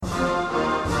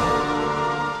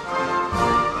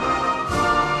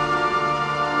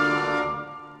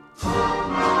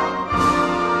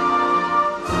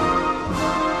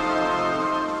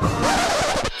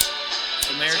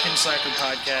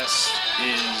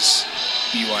is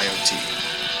BYOT.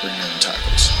 Bring your own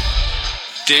tacos.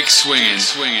 Dick swinging.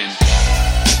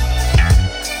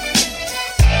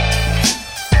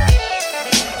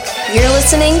 You're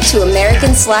listening to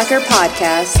American Slacker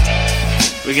Podcast.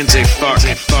 We can say fuck.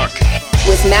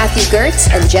 With Matthew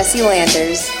Gertz and Jesse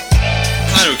Landers.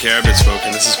 I don't care, I've been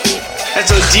smoking, this is cool.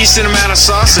 That's a decent amount of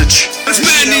sausage. This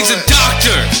man needs a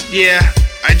doctor! Yeah,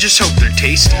 I just hope they're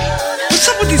tasty. What's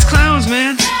up with these clowns,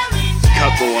 man?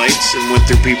 Cut the lights and went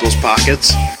through people's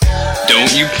pockets.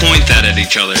 Don't you point that at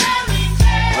each other.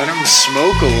 Let them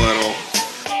smoke a little.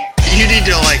 You need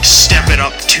to step it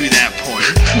up to that point.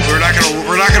 We're not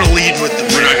gonna lead with the.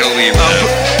 We're not gonna lead with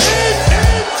that.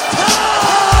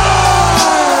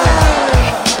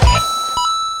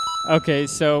 Okay,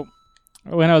 so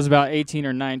when I was about 18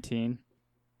 or 19,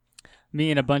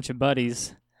 me and a bunch of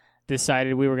buddies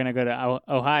decided we were going to go to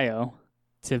Ohio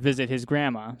to visit his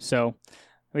grandma. So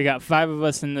we got 5 of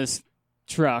us in this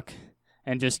truck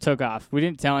and just took off. We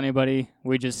didn't tell anybody.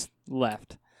 We just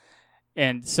left.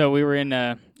 And so we were in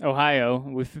Ohio.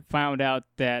 We found out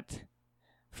that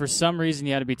for some reason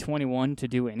you had to be 21 to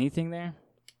do anything there.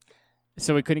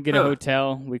 So we couldn't get a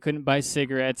hotel. We couldn't buy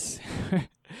cigarettes.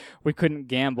 We couldn't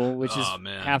gamble, which is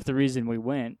half the reason we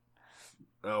went.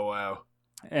 Oh, wow.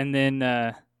 And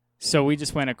then, so we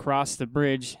just went across the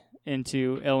bridge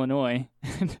into Illinois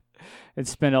and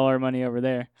spent all our money over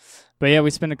there. But yeah, we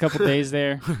spent a couple days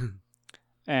there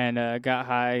and got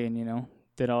high and,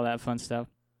 did all that fun stuff.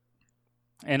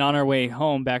 And on our way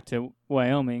home back to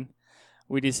Wyoming,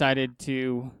 we decided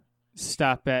to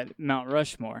stop at Mount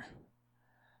Rushmore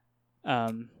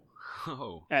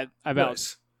at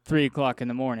about 3 o'clock in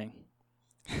the morning.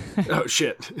 Oh,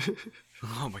 shit.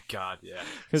 Oh, my God, yeah.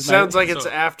 Sounds like it's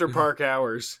after park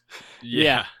hours.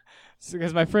 Yeah.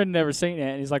 Because my friend never seen it,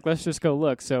 and he's like, let's just go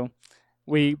look. So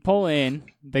we pull in,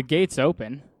 the gate's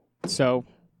open, so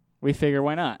we figure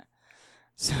why not.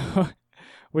 So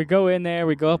we go in there,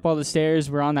 we go up all the stairs,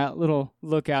 we're on that little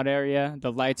lookout area,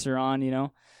 the lights are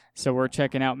on, so we're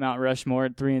checking out Mount Rushmore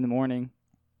at 3 in the morning.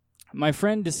 My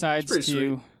friend decides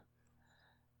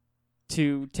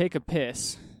to take a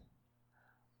piss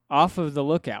off of the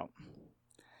lookout.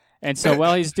 And so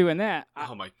while he's doing that,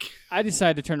 I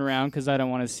decide to turn around because I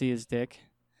don't want to see his dick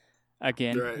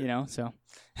again, so.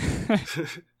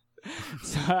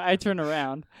 So I turn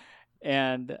around,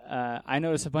 and I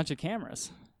notice a bunch of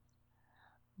cameras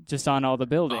just on all the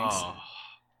buildings. Oh.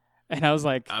 And I was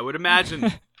like... I would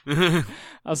imagine. I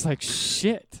was like,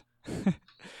 shit.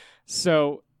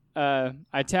 So...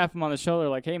 I tap him on the shoulder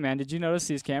like, hey, man, did you notice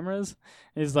these cameras?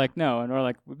 And he's like, no. And we're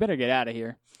like, we better get out of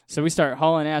here. So we start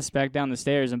hauling ass back down the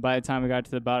stairs, and by the time we got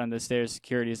to the bottom of the stairs,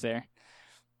 security's there.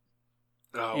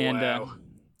 Oh, and, wow.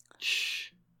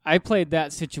 I played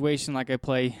that situation like I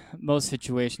play most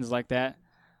situations like that.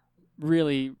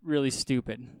 Really, really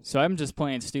stupid. So I'm just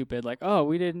playing stupid, like, oh,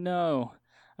 we didn't know.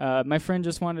 My friend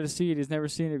just wanted to see it. He's never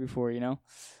seen it before,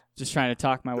 Just trying to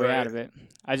talk my way out of it.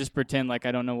 I just pretend like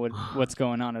I don't know what's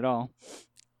going on at all.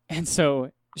 And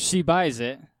so she buys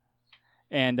it,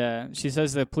 and she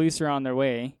says the police are on their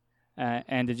way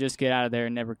and to just get out of there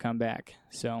and never come back.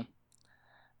 So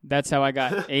that's how I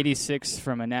got 86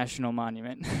 from a national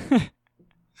monument.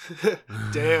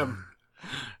 Damn.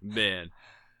 Man.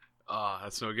 Oh,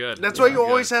 that's no good. That's why you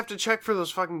always have to check for those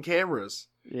fucking cameras.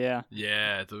 Yeah.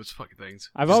 Yeah, those fucking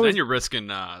things. Then you're risking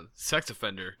sex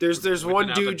offender. There's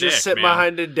one dude just sitting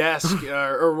behind a desk,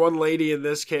 or one lady in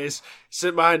this case,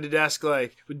 sitting behind a desk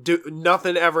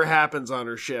nothing ever happens on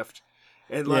her shift.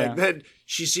 And then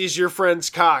she sees your friend's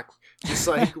cock just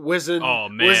whizzing,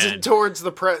 whizzing towards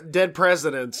the dead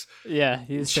presidents. Yeah,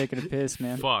 he's taking a piss,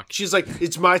 man. Fuck. She's like,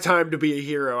 it's my time to be a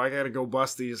hero. I gotta go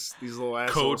bust these little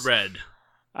assholes. Code red.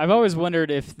 I've always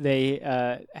wondered if they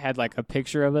had a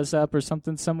picture of us up or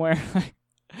something somewhere.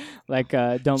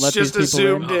 Don't let these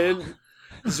people in.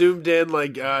 Zoomed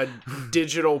in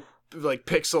digital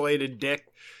pixelated dick.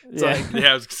 It's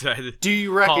I was excited. Do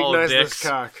you recognize this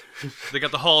cock? They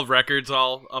got the Hall of Records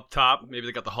all up top. Maybe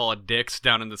they got the Hall of Dicks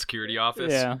down in the security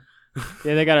office. Yeah,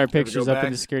 they got our pictures up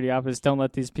in the security office. Don't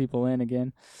let these people in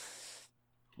again.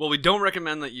 Well, we don't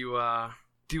recommend that you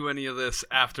do any of this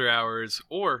after hours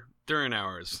or during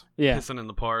hours. Yeah. Pissing in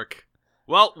the park.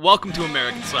 Well, welcome to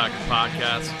American Slacker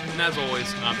Podcast. And as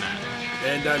always, I'm Matt.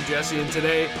 And I'm Jesse. And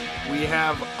today we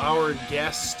have our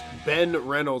guest, Ben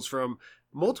Reynolds, from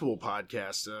multiple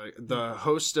podcasts, the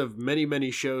host of many,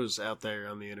 many shows out there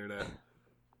on the internet.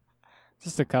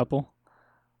 Just a couple.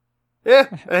 Yeah,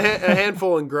 a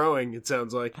handful and growing, it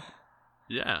sounds like.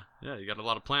 Yeah, you got a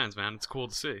lot of plans, man. It's cool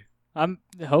to see. I'm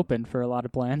hoping for a lot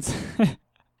of plans.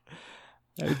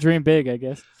 Dream big, I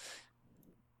guess.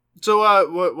 So,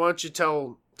 why don't you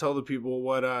tell the people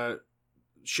what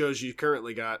shows you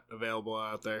currently got available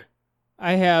out there.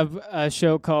 I have a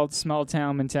show called Small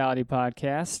Town Mentality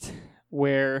Podcast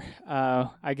where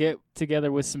I get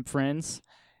together with some friends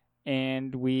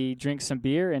and we drink some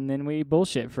beer and then we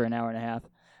bullshit for an hour and a half.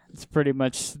 It's pretty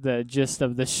much the gist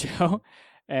of the show.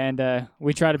 And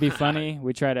we try to be funny.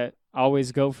 We try to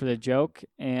always go for the joke.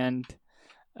 And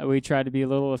we try to be a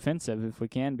little offensive if we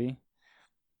can be.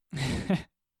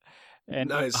 And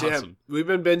nice. Awesome. Yeah, we've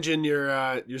been binging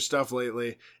your stuff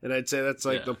lately, and I'd say that's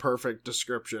like the perfect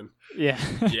description. Yeah.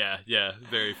 yeah,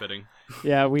 very fitting.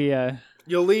 Yeah, we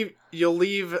you'll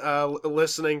leave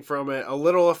listening from it a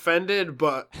little offended,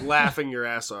 but laughing your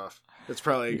ass off. That's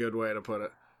probably a good way to put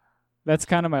it. That's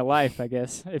kind of my life, I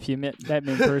guess. If you met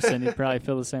me in person, you'd probably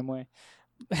feel the same way.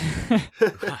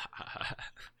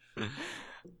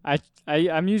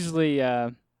 I'm usually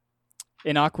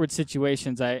in awkward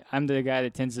situations. I'm the guy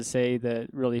that tends to say the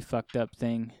really fucked up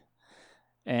thing,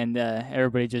 and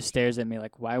everybody just stares at me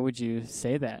like, "Why would you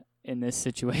say that in this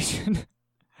situation?"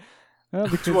 Well,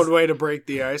 because it's one way to break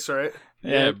the ice, right?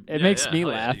 Yeah, it makes me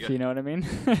laugh. You know what I mean?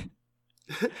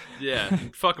 Yeah,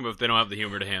 fuck them if they don't have the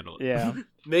humor to handle it. Yeah,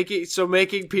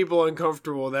 making people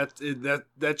uncomfortable.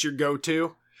 That's your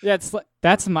go-to. Yeah,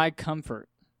 that's my comfort.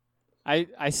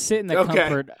 I sit in the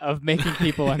comfort of making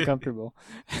people uncomfortable.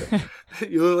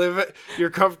 You're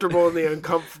comfortable in the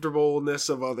uncomfortableness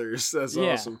of others. That's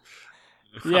awesome.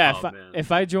 Yeah,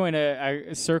 if I join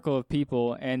a circle of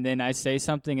people and then I say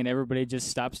something and everybody just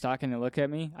stops talking and look at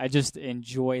me, I just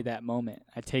enjoy that moment.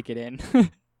 I take it in.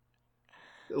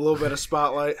 A little bit of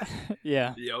spotlight.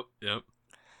 Yeah. Yep.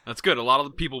 That's good. A lot of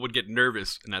the people would get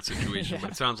nervous in that situation,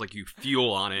 but it sounds like you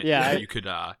fuel on it. Yeah, you could.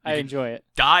 I enjoy it.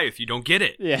 Die if you don't get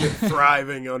it. Yeah, you're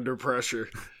thriving under pressure.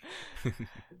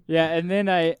 Yeah, and then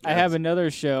I have another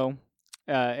show.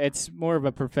 It's more of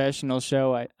a professional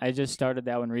show. I just started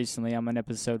that one recently. I'm on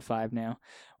episode 5 now,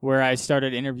 where I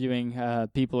started interviewing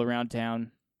people around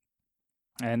town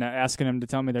and asking them to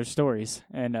tell me their stories.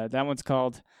 And that one's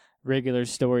called Regular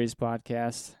Stories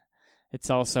Podcast. It's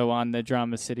also on the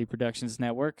Drama City Productions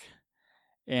Network.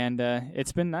 And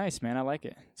it's been nice, man. I like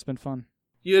it. It's been fun.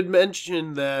 You had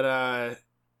mentioned that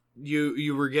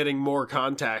you were getting more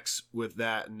contacts with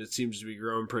that, and it seems to be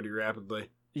growing pretty rapidly.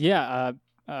 Yeah,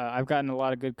 I've gotten a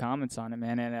lot of good comments on it,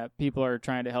 man, and people are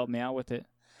trying to help me out with it.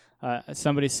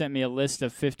 Somebody sent me a list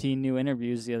of 15 new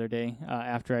interviews the other day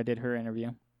after I did her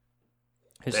interview.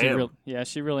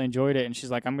 She really enjoyed it, and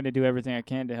she's like, I'm going to do everything I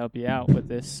can to help you out with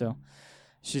this. So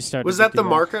she started. Was that the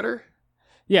marketer?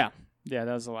 Yeah, that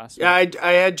was the last one. Yeah,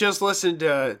 I had just listened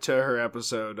to her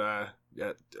episode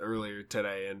earlier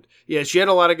today, and yeah, she had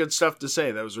a lot of good stuff to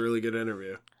say. That was a really good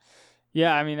interview.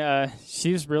 Yeah, I mean,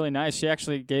 she was really nice. She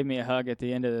actually gave me a hug at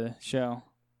the end of the show.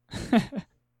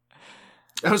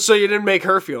 Oh, so you didn't make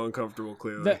her feel uncomfortable,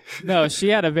 clearly. No, she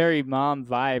had a very mom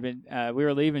vibe, and we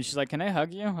were leaving. She's like, "Can I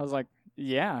hug you?" I was like,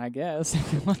 "Yeah, I guess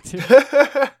if you want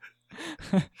to."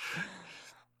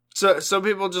 So some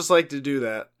people just like to do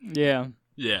that. Yeah.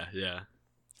 Yeah.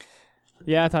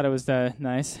 Yeah, I thought it was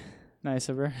nice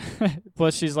of her.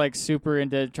 Plus, she's like super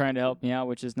into trying to help me out,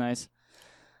 which is nice.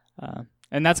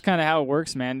 And that's kind of how it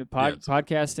works, man.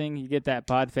 Podcasting, you get that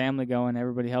pod family going.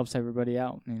 Everybody helps everybody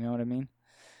out. You know what I mean?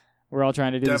 We're all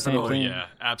trying to do the same thing. Yeah,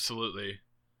 absolutely.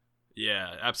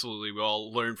 Yeah, absolutely. We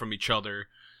all learn from each other.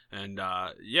 And,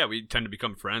 we tend to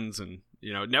become friends. And,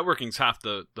 networking's half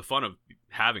the fun of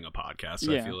having a podcast,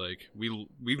 I feel like.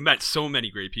 We've met so many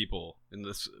great people in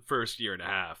this first year and a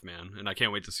half, man. And I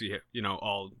can't wait to see,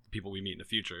 all the people we meet in the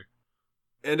future.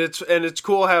 And it's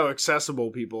cool how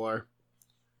accessible people are.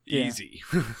 Easy.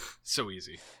 So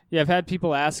easy. Yeah, I've had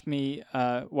people ask me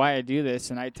why I do this,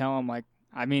 and I tell them, like,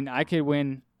 I mean, I could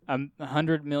win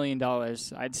 $100 million.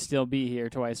 I'd still be here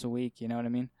twice a week, you know what I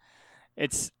mean?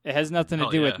 It has nothing to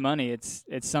do with money. It's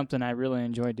something I really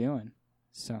enjoy doing.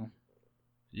 So.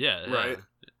 Yeah. Right.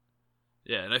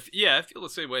 Yeah, and I feel the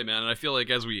same way, man. And I feel like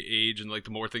as we age and like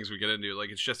the more things we get into, like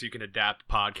it's just you can adapt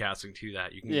podcasting to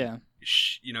that. You can,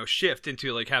 shift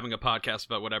into like having a podcast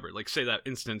about whatever. Like say that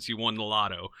instance you won the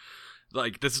lotto.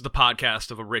 Like this is the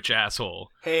podcast of a rich asshole.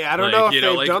 Hey, I don't know if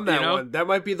they've done that one. That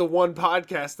might be the one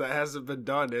podcast that hasn't been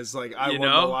done. Is like I won the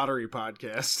lottery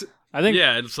podcast. I think.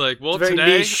 Yeah, it's like today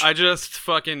niche. I just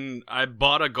I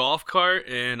bought a golf cart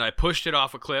and I pushed it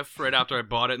off a cliff right after I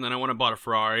bought it, and then I went and bought a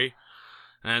Ferrari.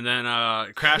 And then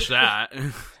crash that.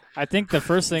 I think the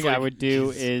first thing I would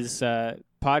do is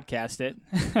podcast it.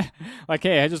 Like,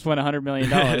 hey, I just won $100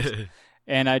 million.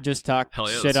 And I just talk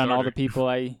shit on all the people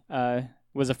I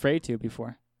was afraid to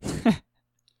before.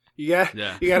 You got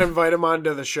to invite him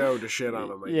onto the show to shit on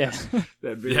him. I guess.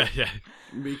 That'd be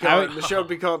the show would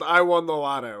be called "I Won the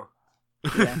Lotto."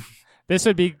 Yeah.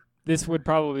 This would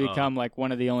probably become like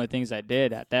one of the only things I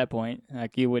did at that point.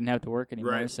 Like you wouldn't have to work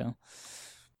anymore. Right. So.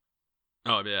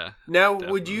 Oh yeah. Now,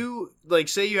 would you like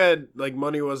say you had like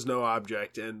money was no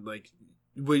object, and like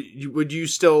would you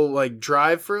still like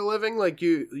drive for a living like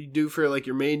you do for like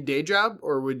your main day job,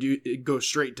 or would you go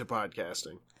straight to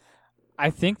podcasting? I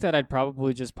think that I'd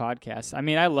probably just podcast. I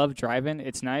mean, I love driving.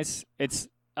 It's nice. It's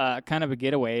kind of a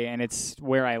getaway, and it's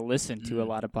where I listen to a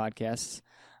lot of podcasts.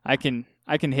 I can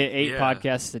hit 8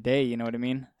 podcasts a day. You know what I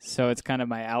mean? So it's kind of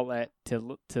my outlet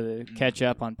to catch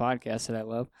up on podcasts that I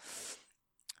love.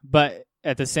 But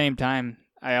at the same time,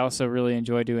 I also really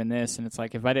enjoy doing this, and it's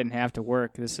like if I didn't have to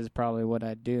work, this is probably what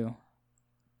I'd do.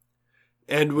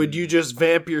 And would you just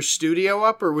vamp your studio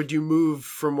up, or would you move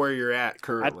from where you're at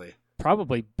currently? I'd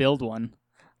probably build one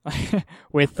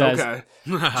with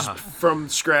just from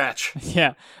scratch.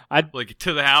 Yeah, I'd like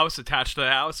to the house, attached to the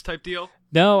house type deal.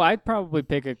 No, I'd probably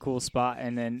pick a cool spot,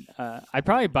 and then I'd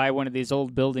probably buy one of these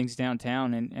old buildings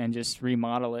downtown and just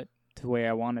remodel it to the way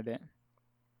I wanted it.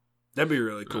 That'd be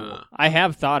really cool. I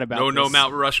have thought about this. No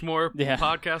Mount Rushmore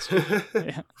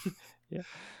podcast? Yeah,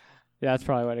 that's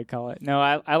probably what I'd call it. No,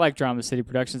 I like Drama City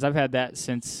Productions. I've had that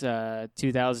since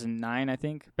 2009, I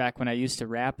think, back when I used to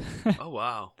rap. Oh,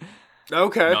 wow.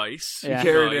 Okay. Nice. You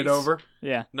carried it over.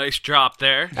 Yeah. Nice drop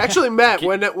there. Actually, Matt,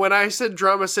 when I said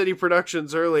Drama City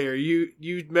Productions earlier,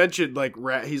 you mentioned like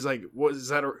rap. He's like, was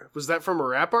that from a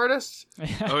rap artist?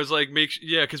 I was like,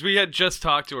 because we had just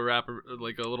talked to a rapper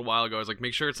like a little while ago. I was like,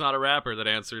 make sure it's not a rapper that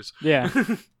answers. Yeah.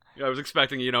 I was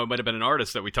expecting, it might have been an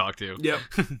artist that we talked to. Yep.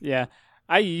 Yeah.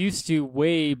 I used to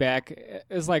way back, it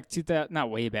was like 2000, not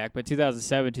way back, but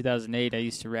 2007, 2008, I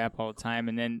used to rap all the time.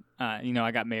 And then,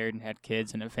 I got married and had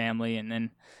kids and a family, and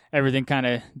then everything kind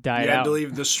of died out. You had to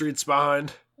leave the streets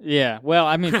behind. Yeah. Well,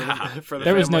 I mean,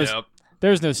 there was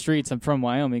no streets. I'm from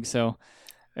Wyoming, so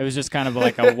it was just kind of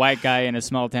like a white guy in a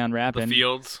small town rapping. The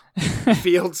fields.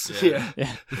 Fields, yeah.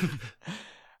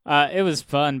 It was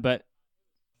fun, but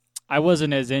I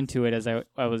wasn't as into it as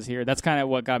I was here. That's kind of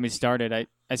what got me started.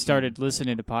 I started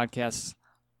listening to podcasts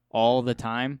all the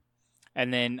time,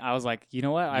 and then I was like, you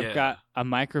know what? I've got a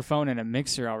microphone and a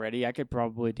mixer already. I could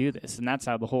probably do this, and that's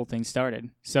how the whole thing started.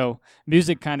 So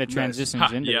music kind of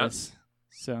transitions into this.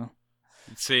 So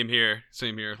same here.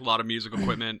 A lot of music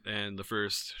equipment, and the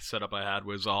first setup I had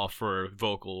was all for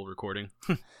vocal recording.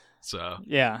 So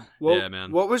yeah,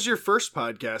 man. What was your first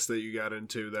podcast that you got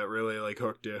into that really like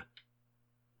hooked you?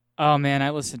 Oh man, I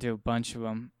listened to a bunch of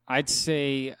them. I'd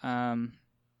say,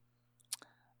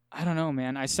 I don't know,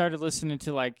 man. I started listening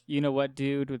to like, You Know What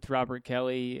Dude with Robert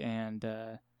Kelly, and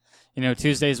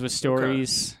Tuesdays with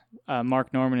Stories,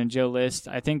 Mark Norman and Joe List.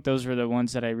 I think those were the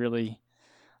ones that I really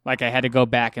like. I had to go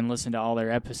back and listen to all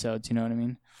their episodes. You know what I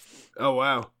mean? Oh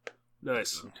wow,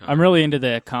 nice. Okay. I'm really into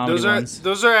the comedy ones.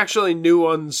 Those are actually new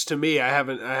ones to me. I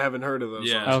haven't heard of those.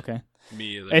 Yeah. ones. Okay.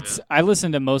 Me either. I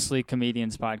listen to mostly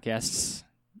comedians podcasts.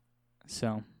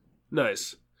 So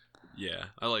nice. Yeah,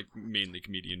 I like mainly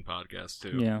comedian podcasts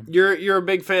too. Yeah, you're a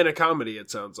big fan of comedy. It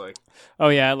sounds like. Oh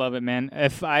yeah, I love it, man.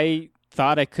 If I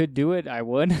thought I could do it, I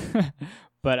would,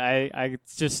 but I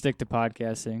just stick to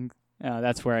podcasting.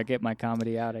 That's where I get my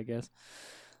comedy out, I guess.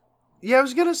 Yeah, I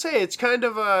was gonna say it's kind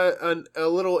of a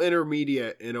little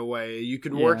intermediate in a way. You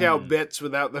can work out bits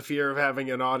without the fear of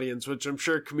having an audience, which I'm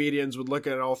sure comedians would look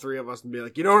at all three of us and be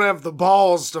like, "You don't have the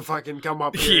balls to fucking come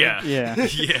up here." Yeah.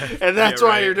 And that's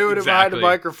why you're doing it behind a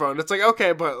microphone. It's like,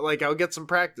 okay, but like I'll get some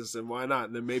practice, and why not?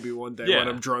 And then maybe one day when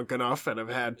I'm drunk enough and I've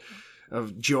had a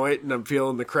joint and I'm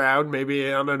feeling the crowd,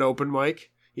 maybe on an open mic,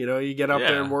 you get up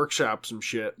there and workshop some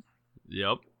shit.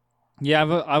 Yep. Yeah,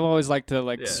 I've always liked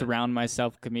to surround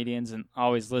myself with comedians and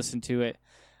always listen to it.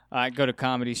 I go to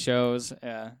comedy shows,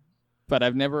 but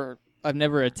I've never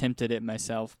attempted it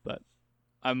myself. But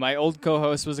my old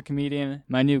co-host was a comedian.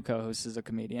 My new co-host is a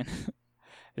comedian.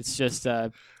 It's just I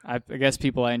guess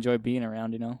people I enjoy being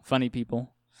around. Funny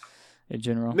people in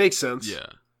general. Makes sense.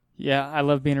 Yeah, I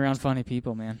love being around funny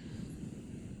people, man.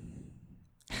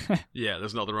 Yeah,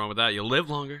 there's nothing wrong with that. You'll live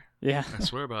longer. Yeah, I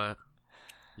swear by it.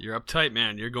 You're uptight,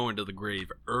 man. You're going to the grave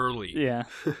early. Yeah.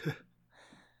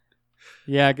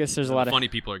 Yeah, I guess there's a lot of funny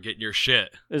people are getting your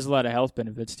shit. There's a lot of health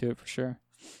benefits to it for sure.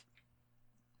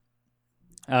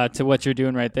 To what you're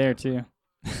doing right there too.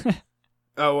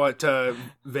 Oh, what?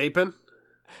 Vaping?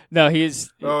 No,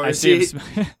 he's. Oh, is he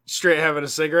straight having a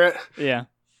cigarette? Yeah.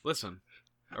 Listen,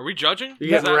 Are we judging? You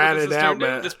get ratted out, man.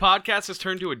 Matt. This podcast has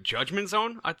turned to a judgment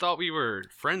zone? I thought we were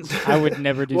friends. I would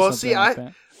never do something like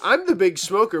that. I'm the big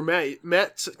smoker, Matt.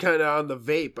 Matt's kind of on the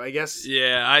vape, I guess.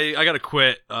 Yeah, I got to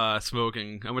quit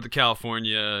smoking. I went to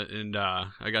California, and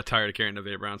I got tired of carrying the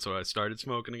vape around, so I started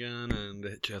smoking again, and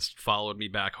it just followed me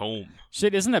back home.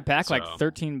 Shit, isn't a pack like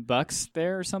 $13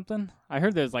 there or something? I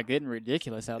heard there's like getting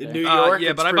ridiculous out there. In New York,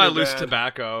 yeah, but I buy loose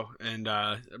tobacco and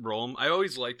roll them. I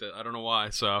always liked it. I don't know why,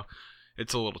 so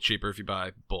it's a little cheaper if you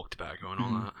buy bulk tobacco and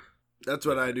all that. That's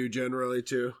what I do generally,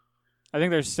 too. I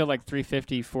think there's still like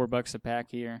 $3.50, $4 a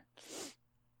pack here.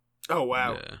 Oh,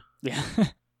 wow. Yeah.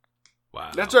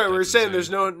 Wow. That's right. We were saying there's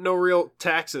no real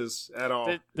taxes at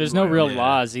all. There's no real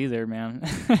laws either, man.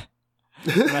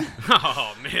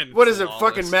 Oh, man. What is it,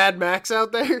 fucking Mad Max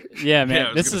out there? Yeah, man.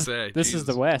 Yeah, this is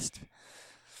the West.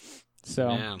 So,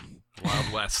 man,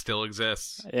 Wild West still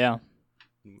exists. Yeah.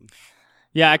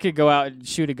 Yeah, I could go out and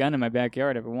shoot a gun in my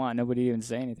backyard if I want. Nobody even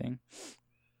say anything.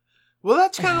 Well,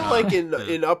 that's kind of like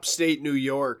in upstate New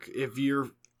York, if you're,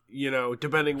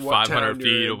 depending what 500 town feet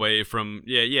you're in. away from,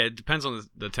 it depends on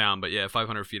the town, but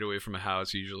 500 feet away from a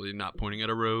house, usually not pointing at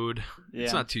a road. Yeah.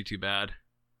 It's not too bad,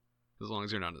 as long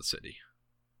as you're not in the city.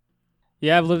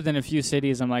 Yeah, I've lived in a few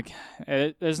cities. I'm like,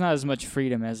 there's not as much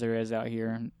freedom as there is out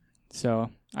here.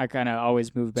 So I kind of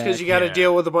always move back. Because you got to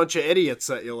deal with a bunch of idiots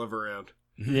that you live around.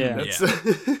 Yeah.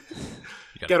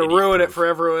 Got to ruin it for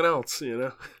everyone else,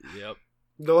 Yep.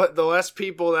 The less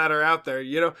people that are out there,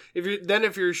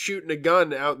 if you're shooting a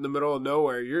gun out in the middle of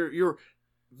nowhere, you're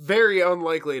very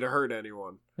unlikely to hurt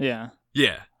anyone. Yeah.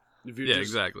 Yeah.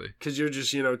 Exactly. Because you're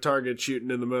just target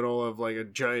shooting in the middle of like a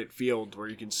giant field where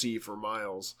you can see for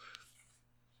miles.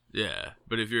 Yeah,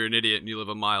 but if you're an idiot and you live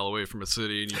a mile away from a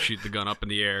city and you shoot the gun up in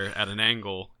the air at an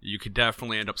angle, you could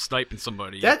definitely end up sniping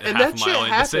somebody half a mile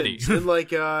in the city. And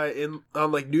like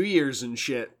on like New Year's and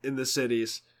shit in the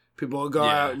cities, people will go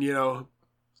out and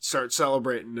start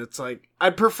celebrating. It's like,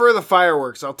 I'd prefer the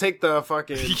fireworks. I'll take the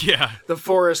fucking the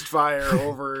forest fire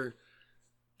over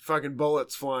fucking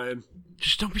bullets flying.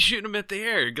 Just don't be shooting them at the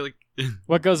air. Like,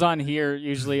 what goes on here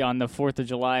usually on the 4th of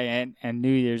July and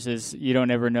New Year's is you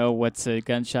don't ever know what's a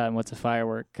gunshot and what's a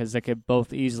firework because they could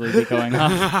both easily be going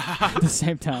off at the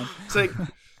same time.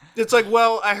 It's like,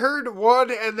 well, I heard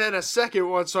one and then a second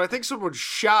one, so I think someone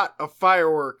shot a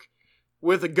firework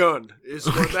with a gun is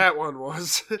what that one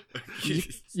was.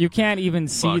 You can't even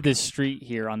see the street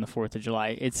here on the 4th of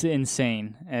July. It's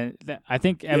insane. And I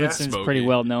think Evanston's pretty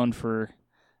well known for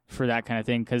that kind of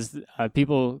thing because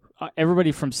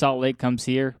everybody from Salt Lake comes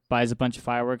here, buys a bunch of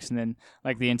fireworks, and then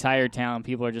like the entire town,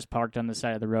 people are just parked on the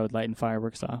side of the road lighting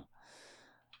fireworks off.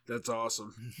 That's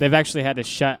awesome. They've actually had to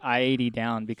shut I-80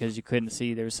 down because you couldn't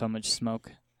see there was so much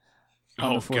smoke.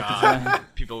 Oh, God.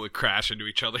 People would crash into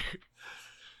each other.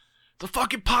 The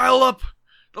fucking pile up!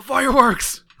 The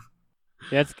fireworks!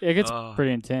 Yeah, it gets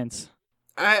pretty intense.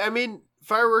 I mean,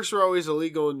 fireworks were always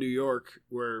illegal in New York,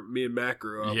 where me and Matt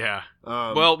grew up. Yeah.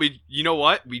 Well, you know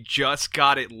what? We just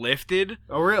got it lifted.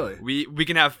 Oh, really? We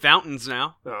can have fountains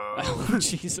now. Oh,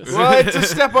 Jesus. Well, it's a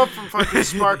step up from fucking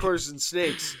sparklers and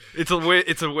snakes. It's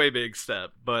a way big step,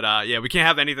 but we can't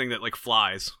have anything that like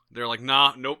flies. They're like,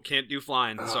 nope, can't do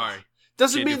flying. Sorry.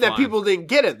 Doesn't mean that people didn't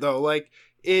get it though. Like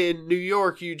in New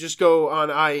York, you just go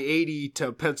on I-80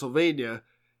 to Pennsylvania.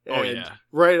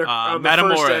 Right on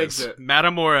the first exit.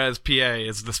 Matamoras, PA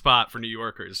is the spot for New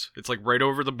Yorkers. It's like right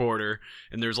over the border,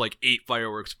 and there's like 8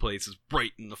 fireworks places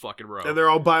right in the fucking row. And they're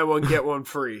all buy one, get one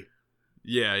free.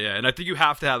 Yeah. And I think you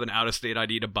have to have an out-of-state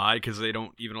ID to buy because they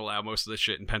don't even allow most of this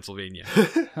shit in Pennsylvania.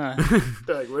 They're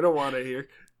like, we don't want it here.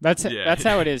 That's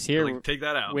how it is here. Like, take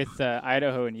that out. With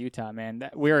Idaho and Utah, man.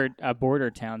 We're a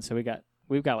border town, so we've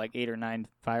got like 8 or 9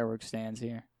 fireworks stands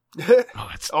here.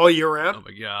 That's all year round. Oh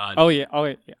my God. Oh yeah,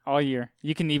 all year.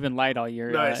 You can even light all year.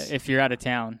 Nice. If you're out of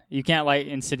town. You can't light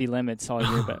in city limits all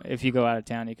year, but if you go out of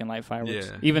town, you can light fireworks.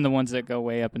 Yeah. Even the ones that go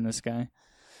way up in the sky.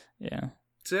 Yeah.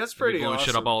 See, that's pretty blowing awesome.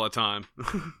 Shit up all the time.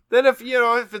 Then if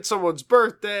it's someone's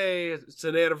birthday, it's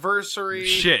an anniversary.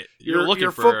 Shit, you're looking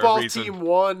your for football a reason. team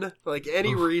won. Like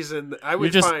any reason, I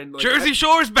would find like, Jersey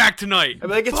Shore's back tonight. I'm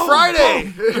like, it's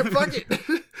Friday. Fuck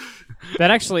it. That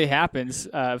actually happens.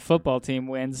 Football team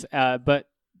wins, but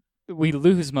we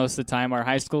lose most of the time, our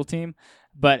high school team.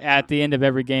 But at the end of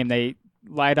every game, they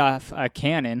light off a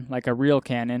cannon, like a real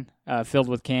cannon, filled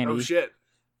with candy. Oh, shit.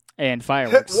 And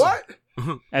fireworks. What?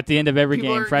 At the end of every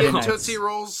People game, are Friday getting nights. Tootsie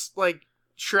Rolls, like,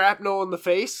 shrapnel in the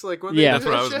face? Like when Yeah. That's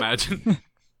what I was imagining.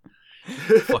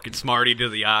 Fucking Smarty to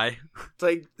the eye. It's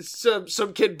like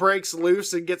some kid breaks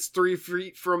loose and gets 3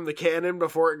 feet from the cannon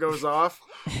before it goes off.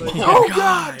 Like, oh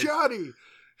God, Johnny!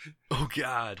 Oh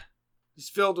God. He's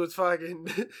filled with fucking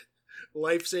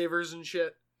lifesavers and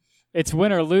shit. It's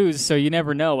win or lose, so you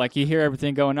never know. Like, you hear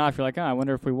everything going off, you're like, I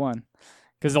wonder if we won.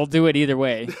 Because they'll do it either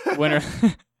way. Winner,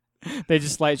 they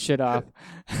just light shit off.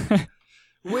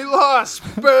 We lost.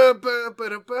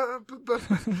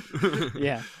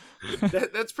 Yeah.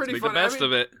 That's pretty Make fun. the best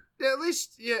of it. At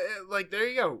least, yeah, like, there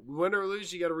you go. Win or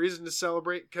lose, you got a reason to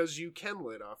celebrate because you can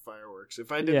light off fireworks.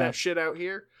 If I did that shit out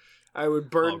here, I would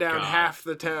burn down half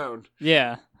the town.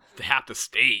 Yeah. Half the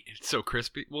state. It's so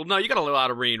crispy. Well, no, you got a lot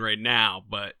of rain right now,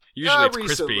 but usually it's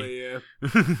recently,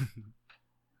 crispy. Yeah.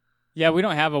 Yeah, we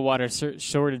don't have a water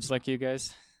shortage like you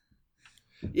guys.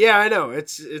 Yeah, I know.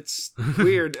 It's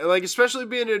weird. Like, especially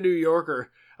being a New Yorker,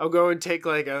 I'll go and take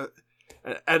like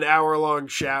an hour-long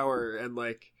shower, and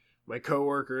like my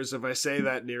coworkers, if I say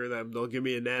that near them, they'll give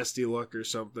me a nasty look or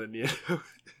something, you know.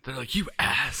 They're like, you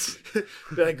ass.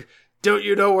 Like, don't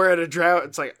you know we're at a drought?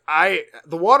 It's like,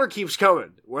 the water keeps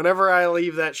coming. Whenever I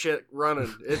leave that shit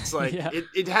running, it's like,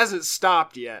 it hasn't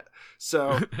stopped yet.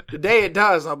 So the day it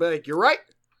does, I'll be like, you're right.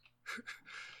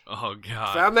 Oh,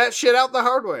 God. Found that shit out the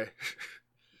hard way.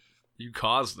 You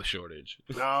caused the shortage.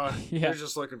 No, they're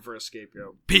just looking for a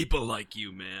scapegoat. People like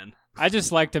you, man. I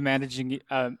just liked imagining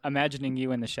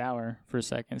you in the shower for a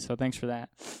second, so thanks for that.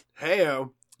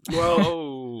 Hey-o.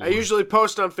 Well, I usually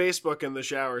post on Facebook in the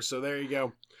shower, so there you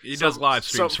go. He does live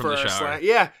streams from the shower.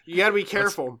 Yeah, you gotta be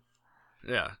careful.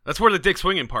 That's where the dick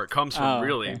swinging part comes from,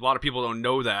 really. Okay. A lot of people don't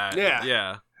know that.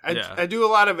 Yeah. I do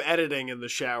a lot of editing in the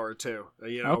shower, too.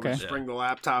 You know, just bring the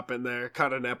laptop in there,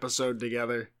 cut an episode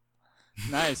together.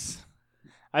 Nice.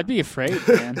 I'd be afraid,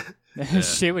 man.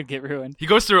 Shit would get ruined. He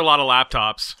goes through a lot of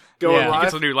laptops. He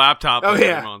gets a new laptop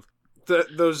every month.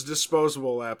 Those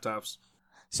disposable laptops.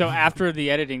 So after the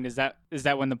editing, is that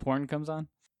when the porn comes on?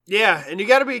 Yeah, and you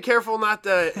got to be careful not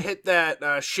to hit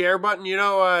that share button. You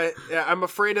know, I'm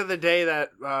afraid of the day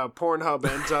that Pornhub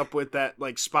ends up with that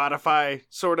like Spotify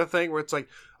sort of thing where it's like,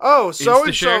 oh, so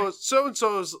and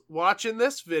so's watching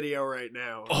this video right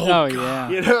now. Oh yeah,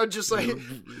 you know, just like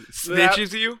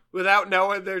snitches you without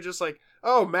knowing. They're just like,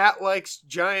 oh, Matt likes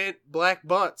giant black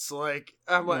butts. Like,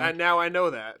 I'm like, now I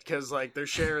know that because like they're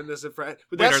sharing this in front.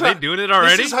 But wait, they doing it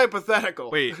already? This is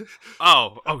hypothetical. Wait,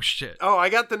 oh shit. Oh, I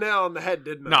got the nail on the head,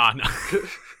 didn't I? Nah.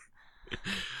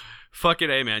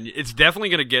 Fucking A, man. It's definitely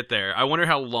gonna get there. I wonder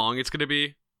how long it's gonna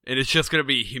be, and it's just gonna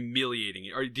be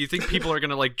humiliating. Or do you think people are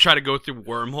gonna like try to go through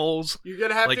wormholes? You're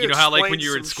gonna have like to you know how like when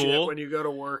you're in school when you go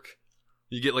to work,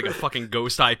 you get like a fucking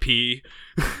ghost IP.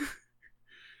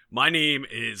 My name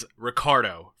is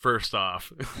Ricardo, first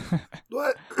off.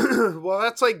 What? Well,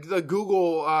 that's like the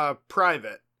Google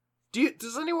private.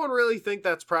 Does anyone really think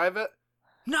that's private?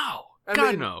 No. I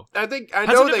God, mean, no. I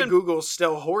know that Google's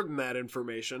still hoarding that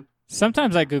information.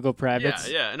 Sometimes I Google privates.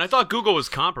 Yeah. And I thought Google was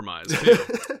compromised, too.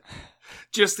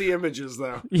 Just the images,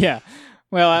 though. Yeah.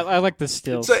 Well, I like the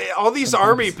stills. So all these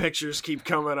army pictures keep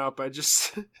coming up. I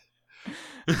just...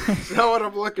 That's not what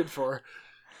I'm looking for.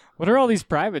 What are all these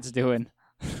privates doing?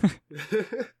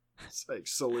 It's like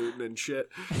saluting and shit.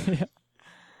 Yeah.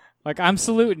 Like, I'm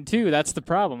saluting, too. That's the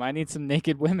problem. I need some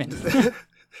naked women.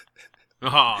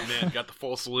 Oh, man. Got the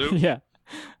full salute? Yeah.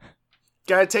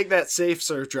 Gotta take that safe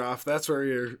search off. That's where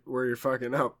you're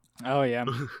fucking up. Oh, yeah.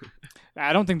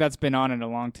 I don't think that's been on in a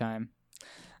long time.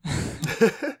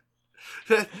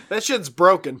 That shit's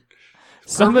broken.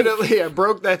 Permanently, I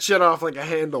broke that shit off like a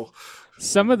handle.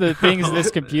 Some of the things this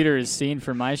computer has seen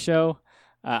for my show,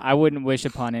 I wouldn't wish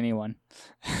upon anyone.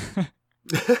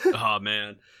 Oh,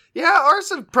 man. Yeah, ours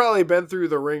have probably been through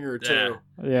the ringer, too.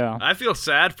 Yeah. I feel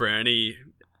sad for any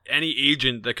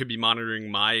agent that could be monitoring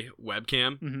my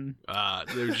webcam.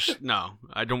 Mm-hmm. They're just, no,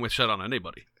 I don't wish that on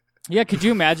anybody. Yeah, could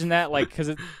you imagine that? Like,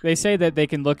 because they say that they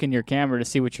can look in your camera to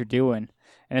see what you're doing.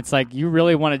 And it's like, you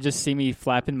really want to just see me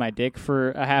flapping my dick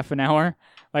for a half an hour?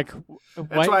 Like,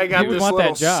 that's why I got this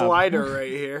little slider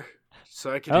right here.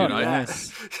 So I can do that.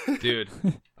 Nice. Dude,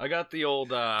 I got the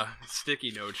old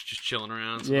sticky notes just chilling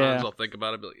around. Sometimes I'll think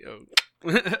about it, be like,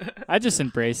 yo. I just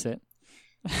embrace it.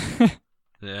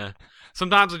 Yeah.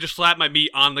 Sometimes I just slap my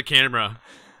meat on the camera,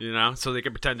 you know, so they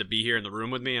can pretend to be here in the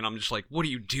room with me, and I'm just like, what are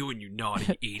you doing, you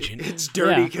naughty agent? It's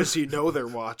dirty because you know they're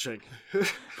watching.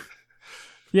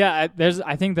 Yeah,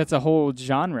 I think that's a whole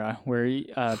genre where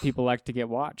people like to get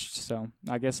watched, so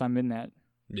I guess I'm in that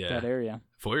area.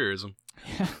 Voyeurism.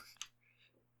 Yeah.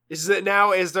 Is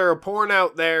there a porn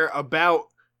out there about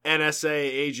NSA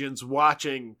agents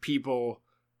watching people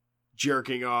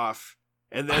jerking off?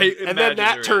 And then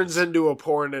that turns into a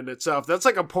porn in itself. That's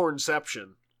like a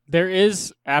pornception. There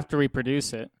is after we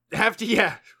produce it.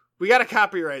 We got to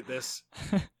copyright this.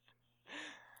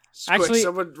 Actually, quick,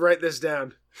 someone write this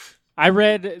down. I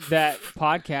read that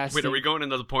podcast. Wait, are we going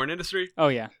into the porn industry? Oh,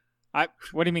 yeah.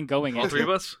 What do you mean going All into? three of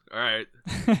us? All right.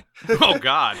 Oh,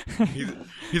 God.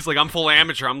 He's like, I'm full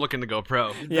amateur. I'm looking to go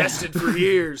pro. Invested for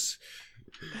years.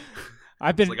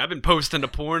 I've been posting to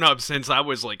Pornhub since I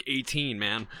was like 18,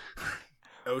 man.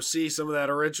 OC, some of that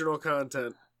original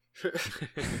content.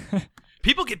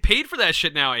 People get paid for that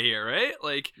shit now, I hear, right?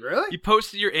 Like, really? You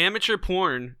posted your amateur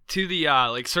porn to the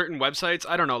like certain websites.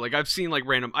 I don't know. Like, I've seen like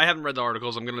random. I haven't read the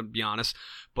articles. I'm gonna be honest,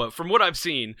 but from what I've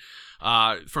seen,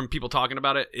 from people talking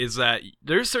about it, is that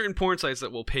there's certain porn sites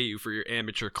that will pay you for your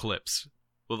amateur clips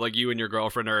with like you and your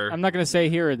girlfriend. Or I'm not gonna say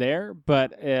here or there,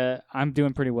 but I'm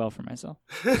doing pretty well for myself.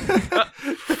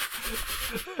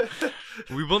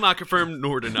 We will not confirm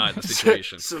nor deny the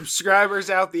situation. Subscribers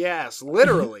out the ass,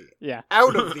 literally. Yeah,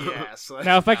 out of the ass.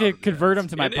 Now, if I could convert them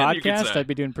to my podcast, I'd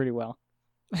be doing pretty well.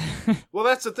 Well,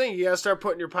 that's the thing. You gotta start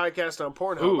putting your podcast on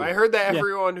Pornhub. Ooh. I heard that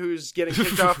everyone who's getting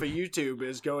kicked off of YouTube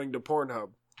is going to Pornhub.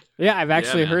 Yeah, I've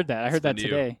actually heard that. I heard that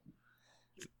today.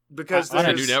 Because on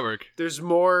a new network, there's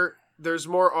more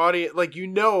audience. Like, you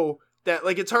know that,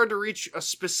 like, it's hard to reach a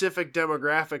specific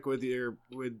demographic with your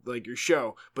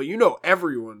show, but you know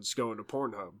everyone's going to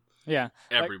Pornhub. Yeah,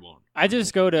 everyone. Like, I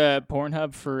just go to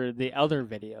Pornhub for the other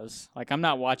videos. Like, I'm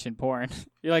not watching porn.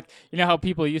 You're like, you know how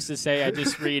people used to say, I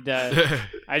just read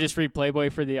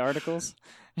Playboy for the articles.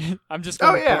 I'm just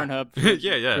going to Pornhub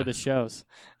for the shows.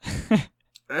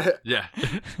 Yeah,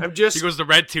 I'm just. He goes to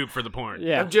RedTube for the porn.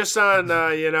 Yeah, I'm just on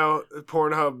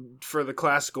Pornhub for the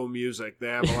classical music. They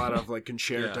have a lot of like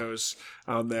concertos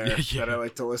on there that I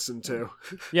like to listen to.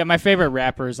 Yeah, my favorite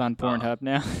rapper is on Pornhub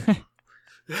now.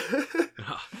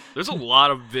 There's a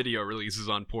lot of video releases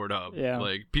on Pornhub. Yeah,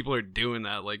 like people are doing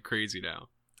that like crazy now.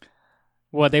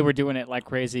 Well, they were doing it like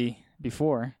crazy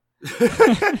before.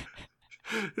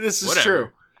 This is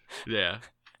true. Yeah.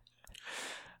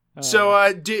 So,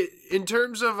 in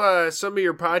terms of some of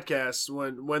your podcasts,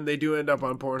 when they do end up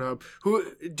on Pornhub,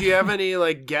 do you have any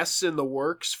like guests in the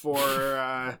works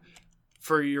for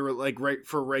your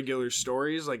for regular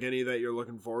stories, like any that you're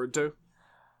looking forward to?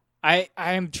 I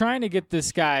am trying to get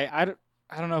this guy. I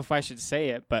don't know if I should say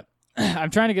it, but I'm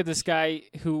trying to get this guy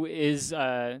who is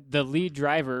the lead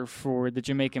driver for the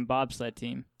Jamaican bobsled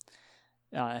team,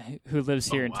 who lives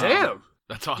here in town. Damn,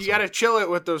 that's awesome. You got to chill it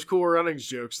with those Cool Runnings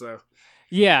jokes, though.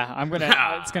 Yeah,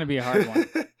 it's gonna be a hard one.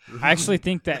 I actually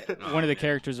think that one of the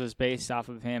characters was based off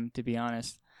of him, to be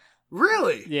honest.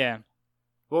 Really? Yeah.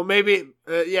 Well, maybe.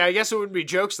 I guess it wouldn't be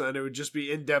jokes then. It would just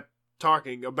be in-depth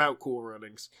talking about Cool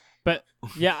Runnings. But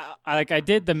yeah, I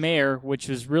did the mayor, which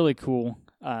was really cool.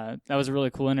 That was a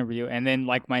really cool interview. And then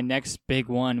like my next big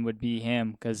one would be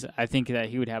him, because I think that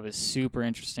he would have a super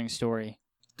interesting story.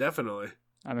 Definitely.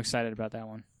 I'm excited about that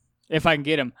one. If I can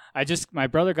get him. My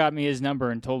brother got me his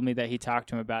number and told me that he talked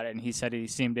to him about it, and he said he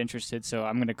seemed interested, so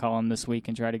I'm going to call him this week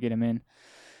and try to get him in.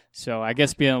 So I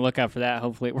guess be on the lookout for that.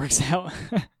 Hopefully it works out.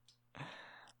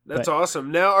 That's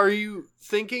awesome. Now, are you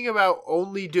thinking about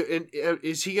only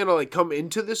is he going to like come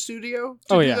into the studio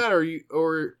to do that?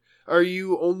 Or are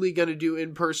you only going to do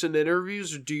in-person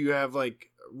interviews, or do you have like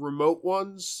remote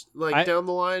ones down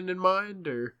the line in mind?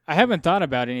 Or I haven't thought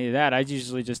about any of that. I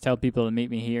usually just tell people to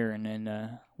meet me here, and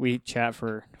then we chat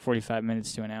for 45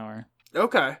 minutes to an hour.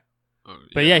 Okay.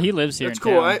 But yeah, he lives here. That's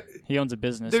cool. Town. He owns a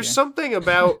business. There's something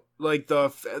about like the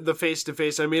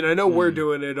face-to-face. I mean, I know we're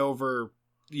doing it over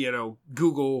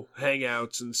Google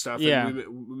Hangouts and stuff. Yeah. And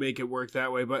we make it work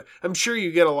that way, but I'm sure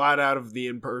you get a lot out of the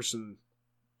in-person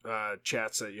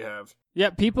chats that you have. Yeah,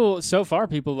 people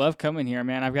love coming here,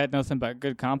 man. I've got nothing but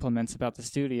good compliments about the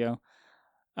studio.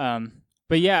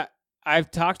 But yeah,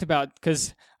 I've talked about,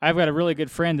 because I've got a really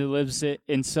good friend who lives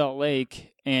in Salt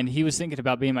Lake, and he was thinking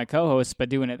about being my co-host, but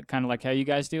doing it kind of like how you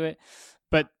guys do it.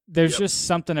 But there's just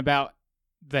something about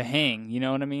the hang, you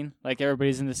know what I mean? Like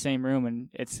everybody's in the same room, and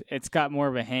it's got more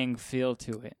of a hang feel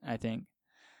to it, I think,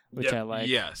 which I like.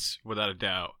 Yes, without a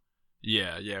doubt.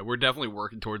 Yeah, we're definitely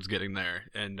working towards getting there,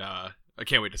 and I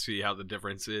can't wait to see how the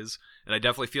difference is. And I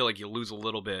definitely feel like you lose a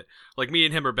little bit. Like me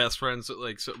and him are best friends,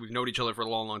 so we've known each other for a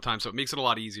long, long time, so it makes it a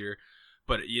lot easier.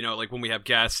 But like when we have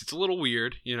guests, it's a little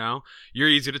weird. You're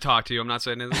easy to talk to. I'm not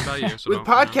saying anything about you. So with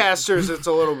podcasters, it's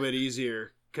a little bit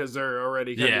easier because they're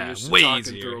already kind of used to talking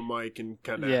easier through a mic and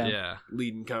kind of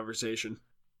leading conversation.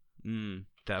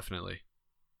 Definitely.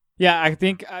 Yeah, I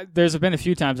think there's been a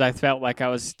few times I felt like I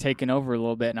was taking over a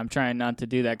little bit, and I'm trying not to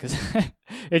do that because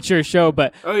it's your show.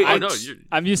 But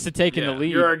I'm used to taking the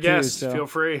lead. You're our guest. Too, so. Feel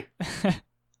free.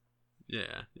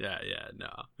 No.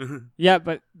 Yeah,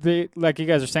 but like you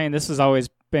guys are saying, this has always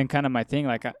been kind of my thing.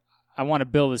 Like I want to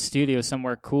build a studio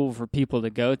somewhere cool for people to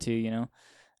go to.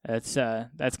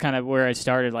 That's kind of where I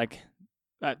started. Like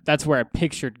that's where I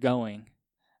pictured going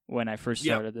when I first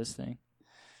started this thing.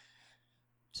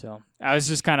 So I was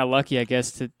just kind of lucky, I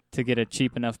guess, to get a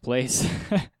cheap enough place.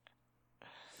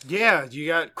 Yeah, you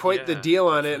got quite the deal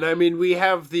on it. And I mean, we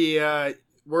have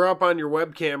we're up on your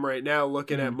webcam right now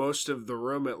looking at most of the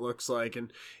room, it looks like,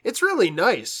 and it's really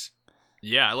nice.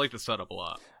 Yeah, I like the setup a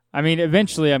lot. I mean,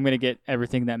 eventually I'm going to get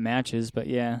everything that matches, but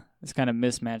yeah, it's kind of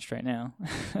mismatched right now.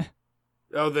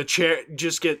 Oh, the chair,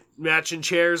 just get matching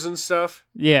chairs and stuff?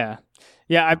 Yeah.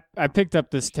 Yeah, I picked up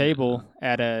this table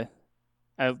at a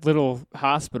little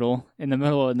hospital in the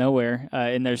middle of nowhere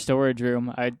in their storage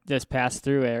room. I just passed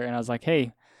through there, and I was like,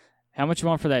 hey, how much you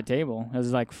want for that table? It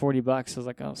was like $40. I was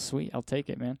like, oh, sweet, I'll take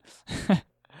it, man.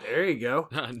 There you go.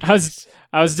 Nice.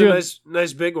 I was doing a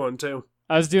nice big one, too.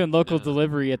 I was doing local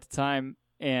delivery at the time,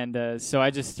 and so I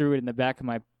just threw it in the back of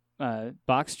my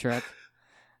box truck.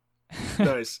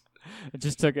 Nice. I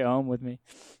just took it home with me.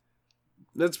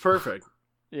 That's perfect.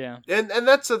 Yeah. And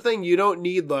that's the thing. You don't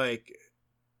need, like,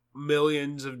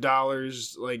 millions of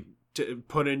dollars, like, to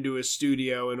put into a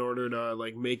studio in order to,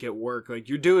 like, make it work. Like,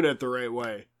 you're doing it the right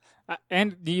way.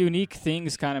 And the unique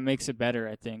things kind of makes it better,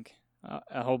 I think.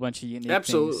 A whole bunch of unique things.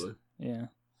 Absolutely. Yeah.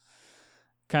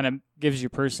 Kind of gives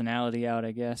your personality out,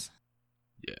 I guess.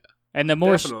 Yeah. And the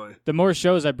more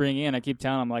shows I bring in, I keep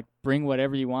telling them, like, bring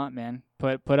whatever you want, man.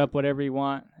 Put up whatever you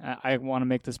want. I want to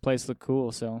make this place look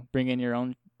cool, so bring in your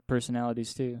own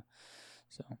personalities too.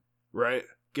 So right,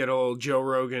 get a little Joe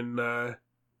Rogan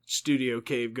studio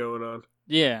cave going on.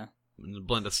 Yeah,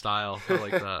 blend of style. I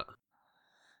like that.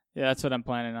 Yeah, that's what I'm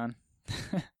planning on.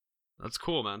 That's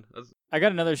cool, man. I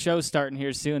got another show starting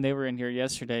here soon. They were in here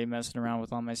yesterday messing around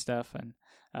with all my stuff, and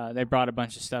they brought a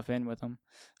bunch of stuff in with them.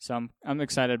 So I'm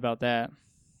excited about that.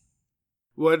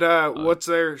 What's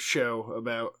their show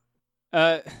about?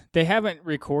 They haven't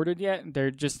recorded yet.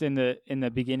 They're just in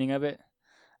the beginning of it.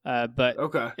 But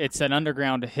okay. It's an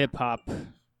underground hip hop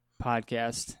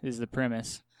podcast is the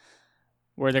premise.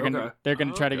 Where they're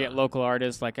gonna try to get local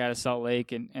artists like out of Salt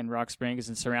Lake and Rock Springs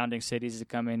and surrounding cities to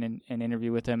come in and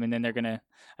interview with them, and then they're gonna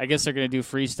do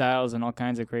freestyles and all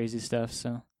kinds of crazy stuff.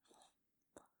 So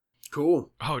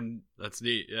cool. Oh, that's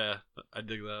neat. Yeah, I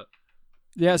dig that.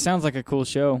 Yeah, it sounds like a cool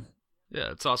show.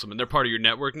 Yeah, it's awesome, and they're part of your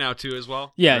network now too, as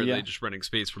well. Yeah, or are they just renting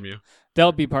space from you?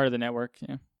 They'll be part of the network.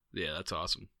 Yeah. Yeah, that's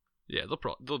awesome. Yeah,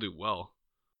 they'll do well.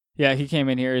 Yeah, he came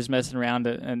in here, he was messing around,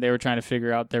 and they were trying to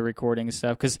figure out their recording and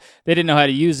stuff because they didn't know how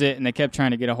to use it, and they kept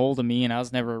trying to get a hold of me, and I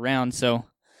was never around. So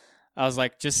I was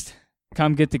like, just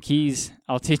come get the keys.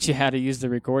 I'll teach you how to use the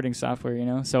recording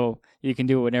software, so you can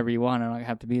do it whenever you want. I don't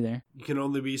have to be there. You can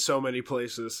only be so many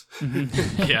places.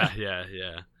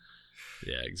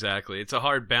 Yeah, exactly. It's a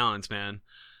hard balance, man.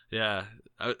 Yeah,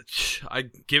 I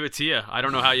give it to you. I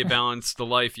don't know how you balance the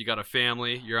life. You got a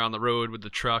family. You're on the road with the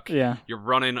truck. Yeah. You're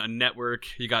running a network.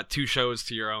 You got 2 shows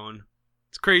to your own.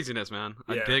 It's craziness, man.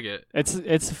 I dig it. It's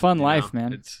a fun life,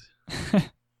 man. It's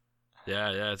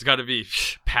yeah. It's got to be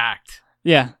packed.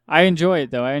 Yeah, I enjoy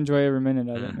it though. I enjoy every minute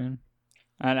of it, man.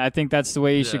 And I think that's the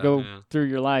way you should go through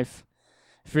your life.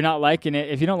 If you're not liking it,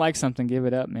 if you don't like something, give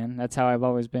it up, man. That's how I've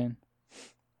always been.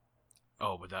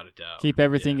 Oh, without a doubt. Keep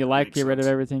everything you like, get rid of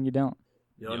everything you don't.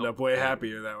 You'll end up way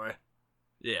happier that way.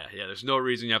 Yeah. There's no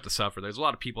reason you have to suffer. There's a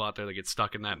lot of people out there that get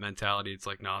stuck in that mentality. It's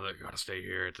like, no, I gotta stay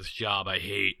here at this job I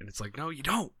hate. And it's like, no, you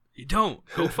don't. You don't.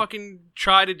 Go fucking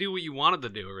try to do what you wanted to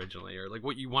do originally, or like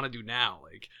what you want to do now.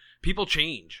 Like, people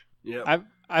change. Yeah.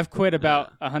 I've quit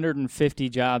about 150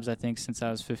 jobs, I think, since I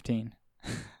was 15.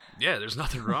 Yeah, there's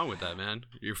nothing wrong with that, man.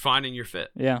 You're finding your fit.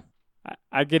 Yeah.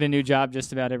 I get a new job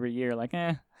just about every year. Like,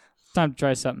 it's time to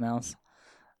try something else.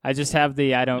 I just have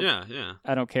the I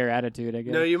don't care attitude, I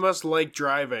guess. No, you must like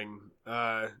driving,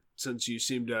 since you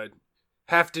seem to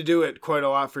have to do it quite a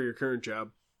lot for your current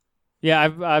job. Yeah,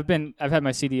 I've had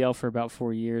my CDL for about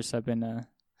 4 years. I've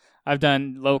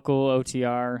done local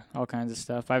OTR, all kinds of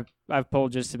stuff. I've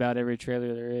pulled just about every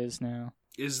trailer there is now.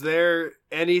 Is there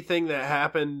anything that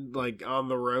happened like on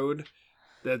the road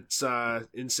that's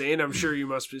insane? I'm sure you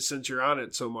must be, since you're on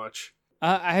it so much.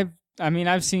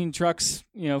 I've seen trucks,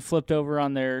 flipped over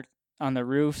on the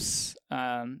roofs.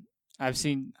 I've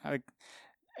seen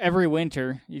every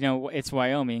winter, it's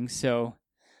Wyoming, so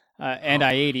and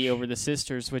I-80 over the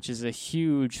Sisters, which is a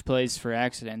huge place for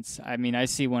accidents. I mean, I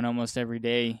see one almost every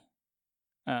day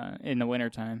in the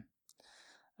wintertime.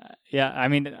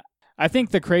 I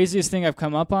think the craziest thing I've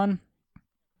come up on,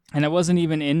 and I wasn't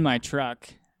even in my truck,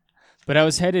 but I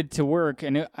was headed to work,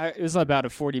 and it was about a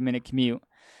 40-minute commute.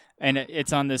 And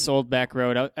it's on this old back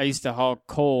road. I used to haul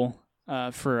coal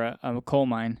for a coal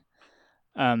mine.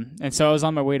 And so I was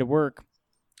on my way to work,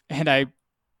 and I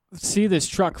see this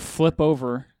truck flip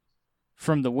over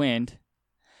from the wind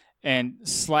and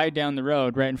slide down the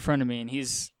road right in front of me. And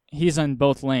he's he's on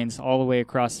both lanes all the way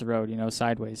across the road,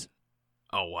 sideways.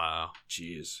 Oh, wow.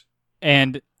 Jeez.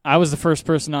 And I was the first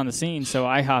person on the scene, so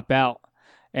I hop out,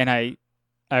 and I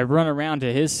run around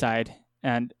to his side,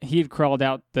 and he had crawled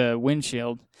out the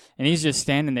windshield, and he's just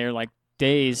standing there like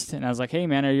dazed. And I was like, "Hey,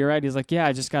 man, are you all right?" He's like, "Yeah,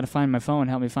 I just got to find my phone.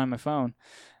 Help me find my phone."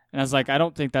 And I was like, "I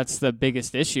don't think that's the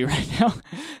biggest issue right now."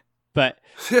 But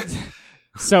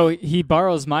so he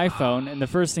borrows my phone, and the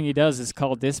first thing he does is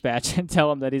call dispatch and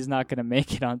tell him that he's not going to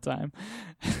make it on time.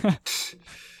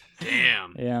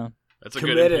 Damn. Yeah. That's a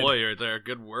good employer there, a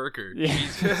good worker. Yeah.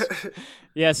 Jesus.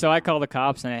 Yeah, so I call the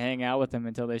cops and I hang out with them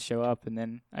until they show up, and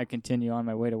then I continue on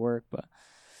my way to work. But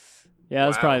yeah,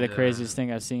 that's probably the craziest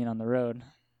thing I've seen on the road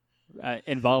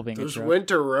involving those a truck.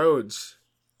 winter roads.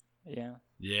 Yeah.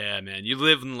 Yeah, man. You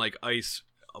live in like ice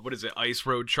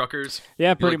road truckers?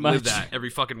 Yeah, pretty you much. Live that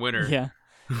every fucking winter. Yeah.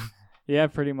 Yeah,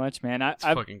 pretty much, man. It's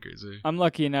fucking crazy. I'm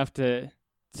lucky enough to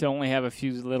only have a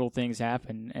few little things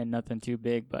happen and nothing too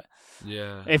big, but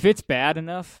yeah, if it's bad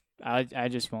enough, I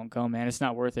just won't go, man. It's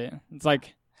not worth it. It's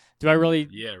like, do I really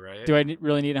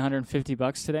really need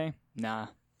 $150 today? Nah.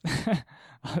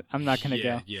 I'm not gonna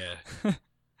go. Yeah.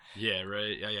 Yeah,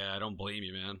 right. Yeah, I don't blame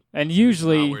you, man. And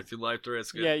usually, it's not worth your life to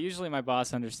risk it. Yeah, usually my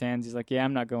boss understands. He's like, "Yeah,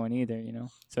 I'm not going either,"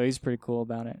 So he's pretty cool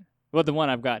about it. Well, the one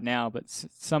I've got now, but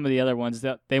some of the other ones,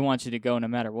 they want you to go no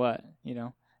matter what,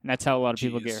 and that's how a lot of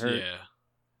people get hurt. Yeah.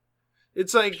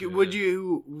 It's like, would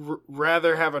you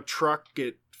rather have a truck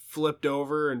get flipped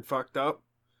over and fucked up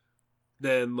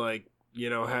than, like,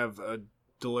 have a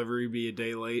delivery be a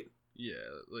day late?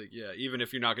 Yeah, even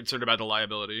if you're not concerned about the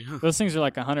liability. Those things are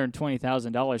like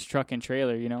 $120,000 truck and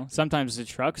trailer, Sometimes the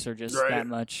trucks are just that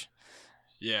much.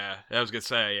 Yeah, I was going to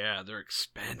say, yeah, they're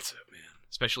expensive, man.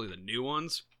 Especially the new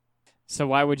ones. So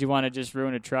why would you want to just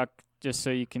ruin a truck just so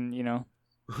you can,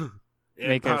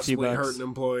 make a few bucks? Hurt an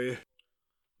employee.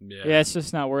 Yeah, it's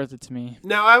just not worth it to me.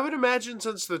 Now, I would imagine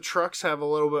since the trucks have a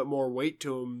little bit more weight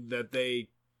to them, that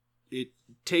it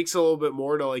takes a little bit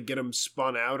more to like get them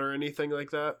spun out or anything like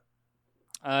that.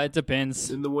 It depends.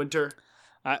 In the winter,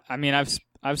 I mean,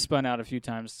 I've spun out a few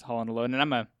times hauling a load, and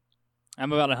I'm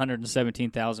about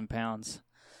 117,000 pounds,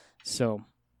 so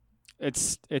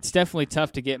it's definitely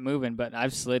tough to get moving. But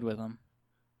I've slid with them.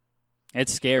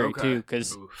 It's scary too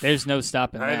because there's no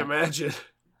stopping. I'd imagine.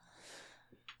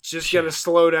 It's just going to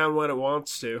slow down when it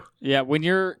wants to. Yeah, when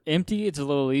you're empty, it's a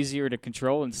little easier to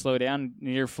control and slow down.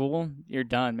 When you're full, you're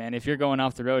done, man. If you're going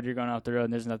off the road, you're going off the road,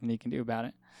 and there's nothing you can do about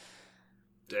it.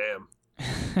 Damn.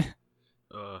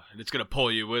 And it's going to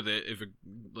pull you with it if it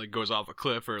like goes off a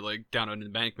cliff or like down an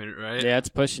embankment, right? Yeah, it's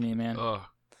pushing you, man.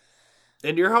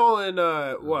 And you're hauling,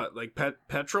 what, like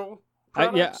petrol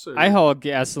products? I haul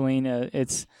gasoline.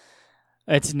 It's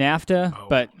naphtha,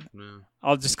 but... Man.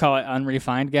 I'll just call it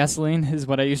unrefined gasoline is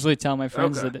what I usually tell my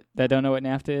friends that don't know what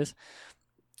naphtha is.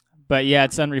 But yeah,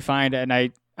 it's unrefined, and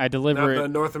I deliver Not the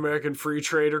North American Free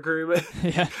Trade Agreement.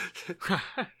 Yeah.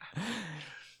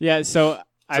 Yeah, so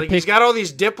he's got all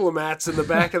these diplomats in the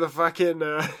back of the fucking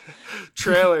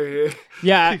trailer here.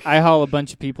 Yeah, I haul a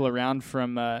bunch of people around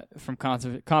from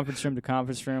conference room to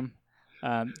conference room.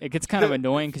 It gets kind of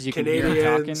annoying because you can hear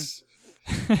them talking.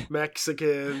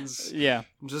 Mexicans. Yeah.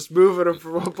 Just moving them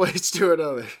from one place to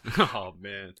another. Oh,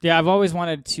 man. Yeah, I've always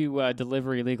wanted to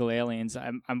deliver illegal aliens.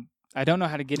 I don't know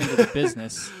how to get into the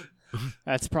business.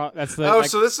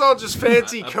 So this is all just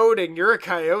fancy coding. You're a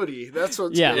coyote. That's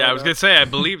what's going on. Yeah, I was going to say, I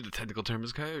believe the technical term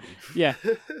is coyote. Yeah.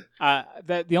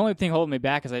 The only thing holding me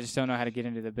back is I just don't know how to get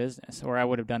into the business, or I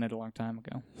would have done it a long time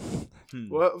ago.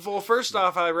 Well, first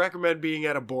off, I recommend being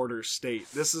at a border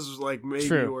state. This is like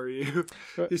maybe where you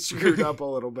screwed up a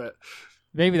little bit.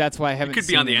 Maybe that's why I haven't. You could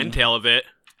be on the entail of it.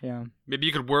 Yeah. Maybe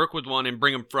you could work with one and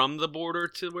bring them from the border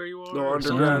to where you are. No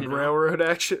underground railroad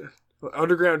action.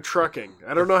 Underground trucking.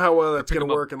 I don't know how well that's going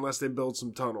to work unless they build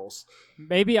some tunnels.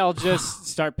 Maybe I'll just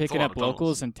start picking up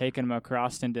locals and taking them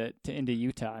across into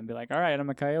Utah and be like, all right, I'm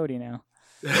a coyote now.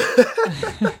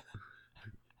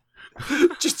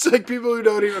 Just like people who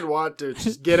don't even want to.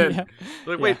 Just get in. Yeah.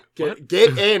 Like, wait,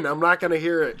 get in. I'm not going to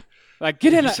hear it. Like,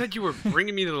 get in. You said you were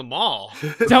bringing me to the mall.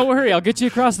 Don't worry, I'll get you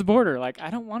across the border. Like, I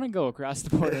don't want to go across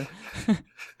the border.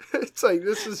 It's like,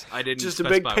 this is just a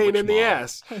big pain in the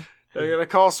ass. They're going to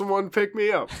call someone to pick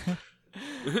me up.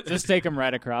 Just take them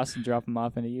right across and drop them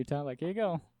off into Utah. Like, here you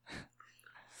go.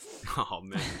 Oh,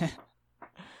 man.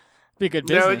 Be good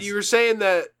business. Now,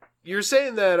 you're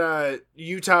saying that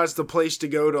Utah's the place to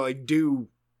go to, like, do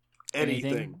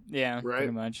anything. Yeah, right?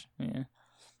 Pretty much. Yeah.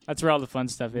 That's where all the fun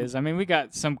stuff is. I mean, we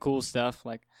got some cool stuff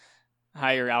like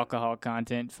higher alcohol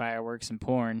content, fireworks, and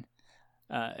porn,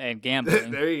 and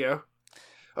gambling. There you go.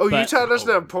 Oh, Utah doesn't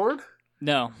have porn?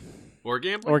 No. Or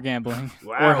gambling? Or gambling.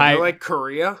 Wow, or high, like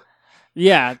Korea?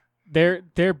 Yeah, their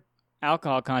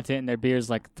alcohol content in their beer is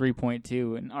like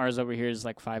 3.2, and ours over here is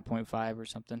like 5.5 or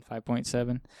something,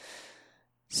 5.7.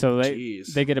 So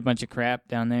they get a bunch of crap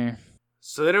down there.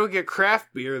 So they don't get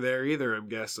craft beer there either, I'm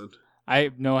guessing. I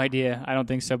have no idea. I don't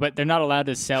think so. But they're not allowed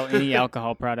to sell any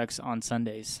alcohol products on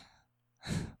Sundays.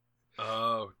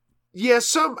 Oh. Yeah,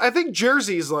 I think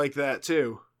Jersey's like that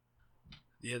too.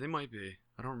 Yeah, they might be.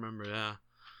 I don't remember. Yeah.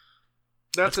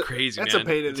 That's crazy, that's man. A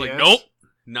pain in it's the like, ass. nope,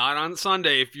 not on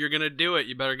Sunday. If you're going to do it,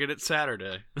 you better get it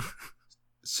Saturday.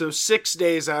 So 6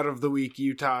 days out of the week,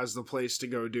 Utah is the place to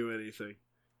go do anything.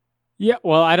 Yeah,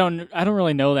 well, I don't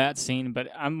really know that scene, but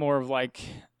I'm more of like,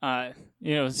 so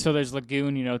there's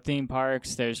lagoon, theme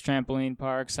parks, there's trampoline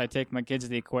parks. I take my kids to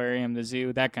the aquarium, the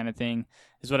zoo, that kind of thing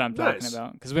is what I'm talking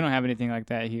about, because we don't have anything like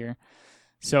that here.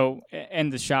 So,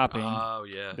 and the shopping. Oh,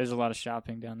 yeah. There's a lot of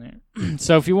shopping down there.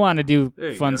 So if you want to do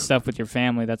fun go. stuff with your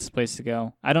family, that's the place to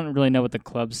go. I don't really know what the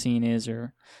club scene is,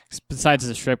 or besides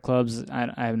the strip clubs,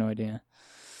 I have no idea.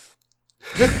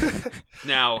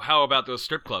 Now, how about those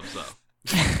strip clubs,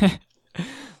 though?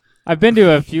 I've been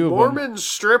to a few of them. Mormon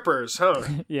strippers, huh?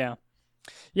 Yeah.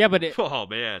 Yeah, but Oh,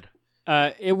 man.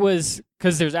 It was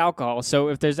because there's alcohol. So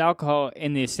if there's alcohol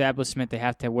in the establishment, they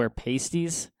have to wear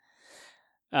pasties.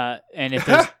 And if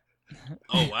there's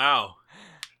Oh, wow.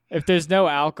 if there's no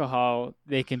alcohol,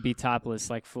 they can be topless,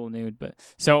 like full nude. But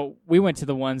so we went to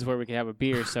the ones where we could have a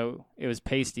beer. So it was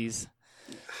pasties.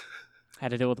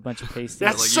 Had to deal with a bunch of pasties.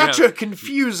 That's such a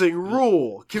confusing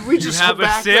rule. Can we just have a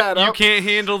back sip, that up? you can't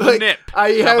handle the nip.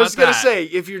 I was going to say,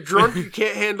 if you're drunk, you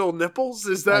can't handle nipples.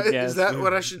 Is that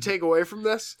what I should take away from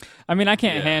this? I mean, I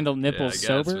can't handle nipples I guess,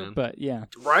 sober, man. but yeah.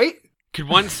 Right? Could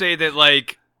one say that,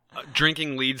 like,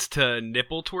 drinking leads to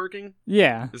nipple twerking?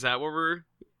 Yeah. Is that what we're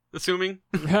assuming?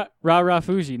 Rah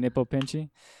Fuji, nipple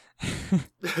pinchy.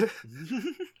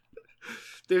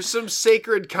 There's some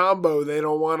sacred combo they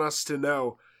don't want us to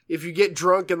know. If you get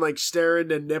drunk and like stare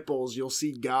into nipples, you'll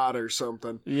see God or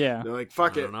something. Yeah. They're like,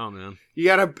 fuck I it. don't know, man. You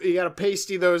gotta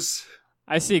pasty those.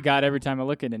 I see God every time I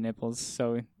look into nipples,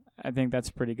 so I think that's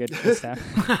pretty good.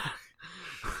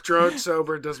 Drunk,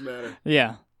 sober, doesn't matter.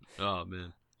 Yeah. Oh,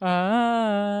 man.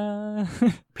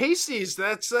 Pasties,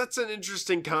 that's an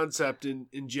interesting concept in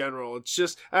general. It's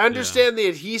just, I understand the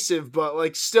adhesive, but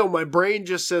like still my brain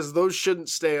just says those shouldn't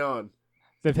stay on.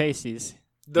 The pasties.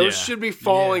 Those should be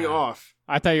falling off.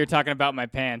 I thought you were talking about my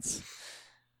pants.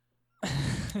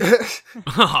 Those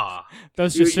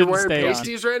You're just shouldn't wearing stay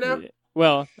pasties on. right now?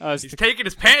 Well, he's taking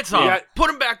his pants off. Put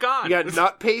them back on. You got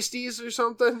nut pasties or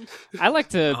something? I like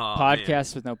to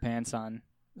podcast with no pants on,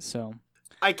 so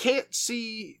I can't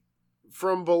see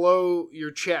from below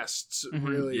your chests,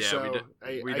 really. Yeah, so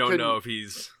we don't know if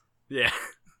he's. Yeah.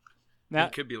 Now,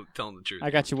 he could be telling the truth. I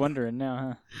got you wondering now,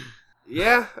 huh?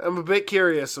 Yeah, I'm a bit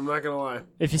curious. I'm not gonna lie.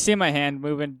 If you see my hand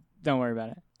moving, don't worry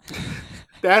about it.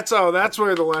 That's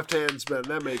where the left hand's been.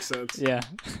 That makes sense. Yeah.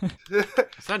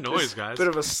 What's that noise, guys? Bit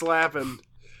of a slapping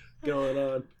going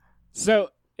on. So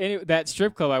that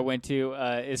strip club I went to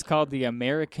is called the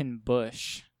American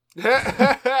Bush.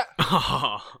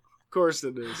 Of course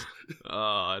it is.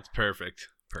 Oh, it's perfect.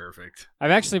 Perfect.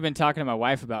 I've actually been talking to my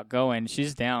wife about going.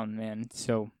 She's down, man.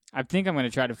 So I think I'm going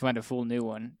to try to find a full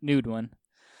nude one.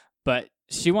 But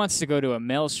she wants to go to a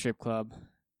male strip club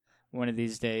one of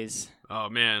these days. Oh,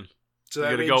 man. So you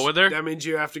that gonna means, go with her? That means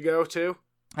you have to go too?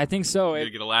 I think so. You gonna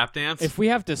get a lap dance? If we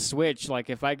have to switch, like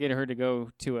if I get her to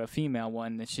go to a female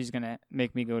one, then she's going to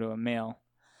make me go to a male.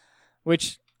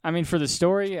 Which, I mean, for the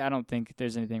story, I don't think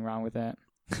there's anything wrong with that.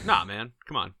 Nah, man.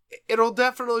 Come on. It'll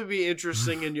definitely be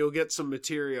interesting and you'll get some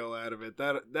material out of it.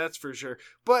 That's for sure.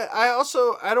 But I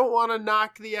don't want to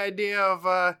knock the idea of,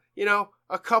 a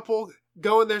couple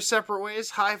going their separate ways,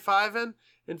 high-fiving,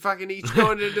 and fucking each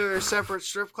going into their separate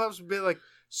strip clubs and be like,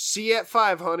 see you at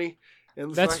 5, honey.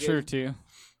 And that's true, too.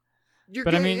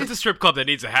 But I mean, it's a strip club that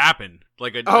needs to happen,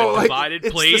 like a like, divided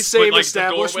it's place. the same but like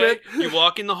establishment. The doorway, you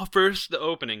walk in the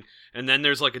opening, and then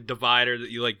there's like a divider that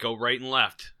you like go right and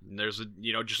left. And there's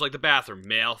just like the bathroom,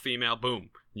 male, female, boom.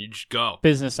 You just go.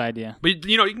 Business idea. But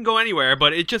you can go anywhere.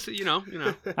 But it just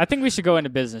I think we should go into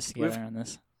business together on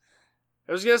this.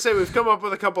 I was gonna say we've come up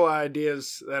with a couple of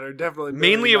ideas that are definitely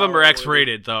mainly of them are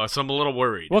X-rated though, so I'm a little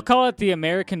worried. We'll call it the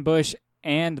American Bush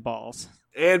and balls.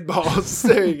 And balls.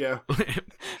 There you go.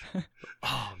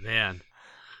 Oh, man.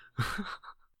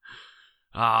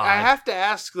 I have to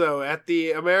ask, though, at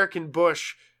the American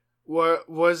Bush,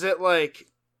 was it like,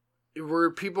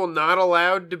 were people not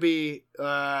allowed to be,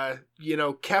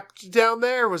 kept down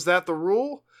there? Was that the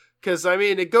rule? Because, I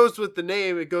mean, it goes with the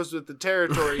name, it goes with the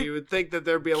territory. You would think that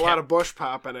there'd be a lot of bush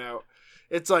popping out.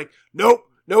 It's like, nope,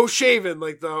 no shaving.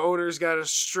 Like the owner's got a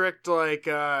strict like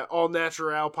all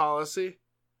natural policy.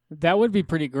 That would be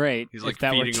pretty great. He's like if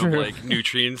that feeding were them true. like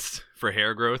nutrients for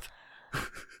hair growth.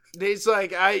 He's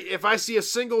like, if I see a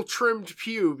single trimmed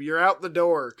pube, you're out the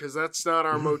door because that's not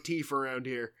our motif around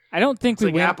here. I don't think It's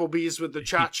we like went. Applebee's with the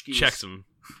tchotchkes. He checks them,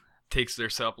 takes their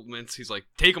supplements. He's like,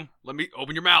 take them. Let me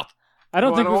open your mouth. I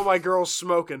don't think. I don't want my girls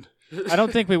smoking. I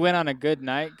don't think we went on a good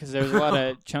night because there was a lot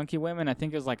of chunky women. I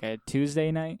think it was like a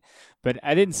Tuesday night, but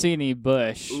I didn't see any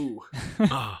bush. Ooh.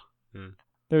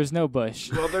 There was no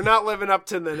bush. Well, they're not living up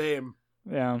to the name.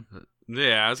 Yeah.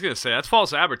 Yeah, I was gonna say that's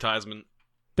false advertisement.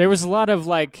 There was a lot of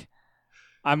like,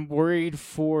 I'm worried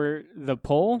for the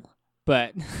poll,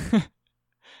 but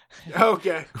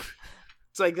Okay.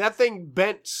 It's like that thing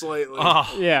bent slightly.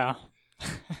 Oh, yeah.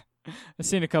 I've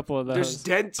seen a couple of There's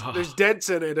those. There's dents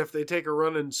in it if they take a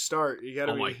run and start. You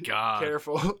gotta Oh my be God.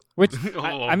 careful. Which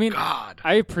oh I mean, God.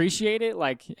 I appreciate it.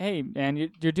 Like, hey, man,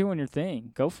 you're doing your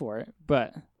thing. Go for it.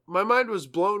 But My mind was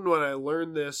blown when I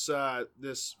learned this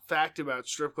this fact about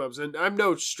strip clubs, and I'm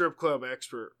no strip club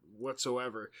expert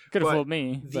whatsoever. could have But fooled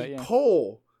me. The But yeah.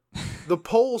 the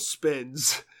pole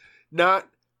spins, not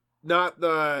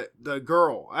the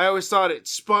girl. I always thought it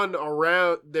spun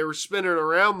around. They were spinning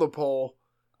around the pole,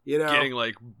 you know. Getting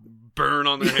like burn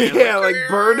on their hands. Yeah, like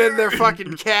burning their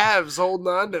fucking calves holding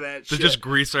on to that To shit. just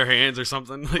grease their hands or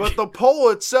something. Like, But the pole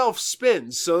itself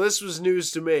spins, so this was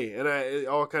news to me, and it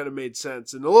all kind of made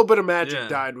sense. And a little bit of magic Yeah.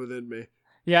 died within me.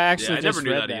 Yeah, I actually yeah, I just never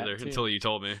knew read that either too. until you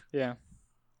told me. Yeah.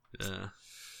 Yeah.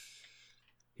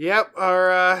 Yep,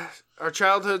 our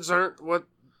childhoods aren't what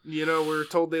we're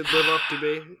told they'd live up to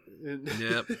be.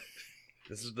 Yep.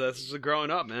 This is the growing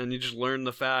up, man. You just learn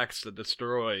the facts that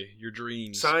destroy your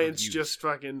dreams. Science of youth. just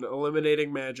fucking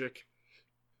eliminating magic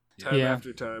time Yeah.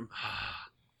 after time.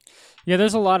 Yeah,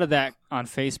 there's a lot of that on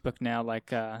Facebook now.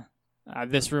 Like,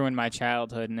 this ruined my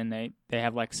childhood, and then they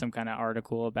have like some kind of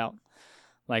article about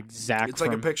like Zach. It's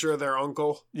like from, a picture of their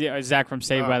uncle. Yeah, Zach from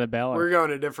Saved by the Bell. We're going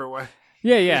a different way.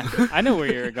 Yeah. I know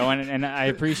where you're going, and I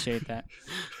appreciate that.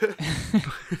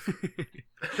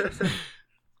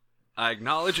 I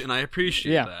acknowledge and I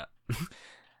appreciate Yeah. that.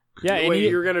 Yeah. and Wait, you-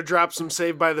 you're gonna drop some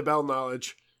Saved by the Bell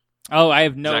knowledge. oh, I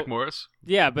have no. Zach Morris?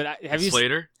 Yeah, but have you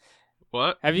Slater?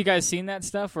 What? have you guys seen that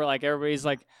stuff where like everybody's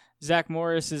like Zach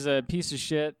Morris is a piece of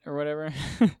shit or whatever?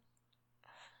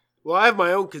 Well, I have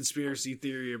my own conspiracy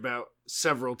theory about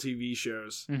several TV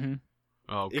shows, hmm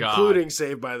Oh, God. including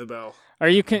Saved by the Bell. Are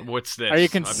you What's this? Are you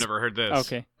I've never heard this.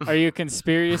 okay? Are you a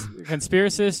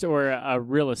conspiracist or a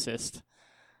realist?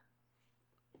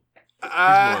 He's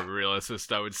more of a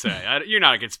realist, I would say. You're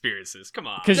not a conspiracist. Come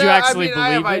on. Because you Yeah, I actually mean,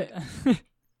 I believe have it.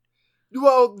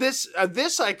 Well,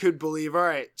 this I could believe. All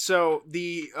right, so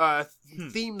the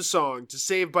theme song to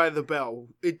Saved by the Bell,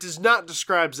 it does not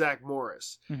describe Zach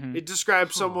Morris. Mhm. It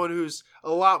describes someone who's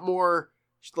a lot more,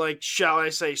 like, shall I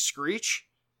say, Screech,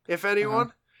 if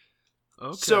anyone.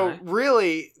 Okay. So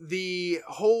really, the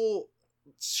whole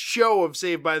show of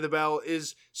Saved by the Bell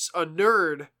is a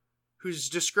nerd who's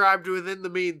described within the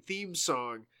main theme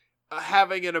song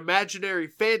having an imaginary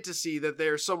fantasy that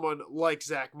they're someone like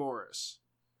Zach Morris.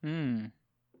 Hmm.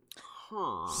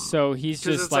 Huh. So he's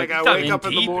Because just it's like, I diving wake up in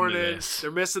the deep into morning, this.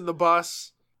 they're missing the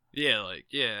bus. Yeah,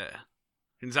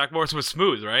 And Zach Morris was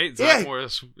smooth, right? Yeah. Zach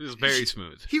Morris is very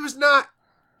smooth. He was not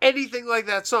anything like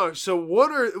that song. So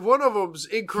one of them's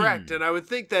incorrect, and I would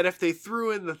think that if they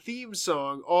threw in the theme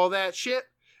song, all that shit,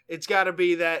 it's got to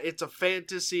be that it's a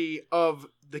fantasy of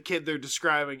the kid they're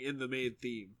describing in the main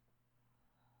theme.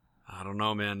 I don't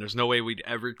know, man. There's no way we'd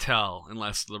ever tell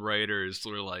unless the writers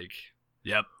were like,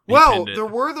 yep. he Well, pinned it. there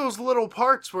were those little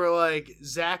parts where like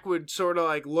Zach would sort of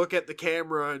like look at the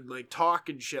camera and like talk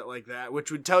and shit like that,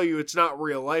 which would tell you it's not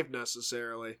real life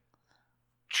necessarily.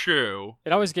 True.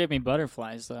 It always gave me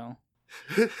butterflies though.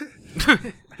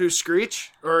 Who,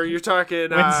 Screech? Or you're talking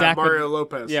When Zach Mario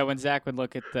Lopez? Yeah, when Zach would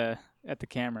look at the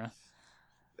camera.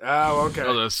 Oh, okay.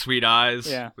 Oh, those sweet eyes.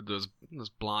 Yeah. With those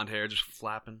blonde hair just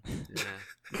flapping.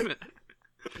 Yeah.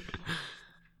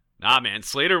 Nah, man.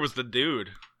 Slater was the dude.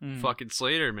 Mm. Fucking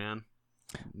Slater, man.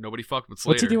 Nobody fucked with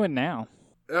Slater. What's he doing now?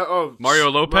 Mario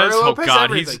Lopez? Mario Oh, Lopez, God,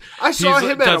 everything. he's- I saw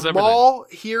he's- him at does a everything. mall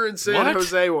here in San What?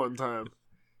 Jose one time.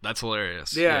 That's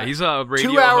hilarious. Yeah. He's a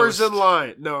radio 2 hours host. in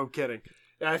line. No, I'm kidding.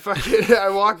 I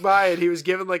walked by and he was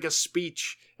giving like a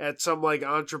speech at some like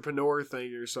entrepreneur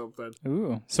thing or something.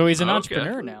 Ooh, so he's an Okay.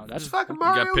 entrepreneur now. That's That's fucking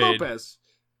Mario paid. Lopez.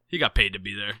 He got paid to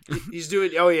be there. He's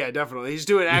doing. Oh yeah, definitely. He's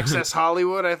doing Access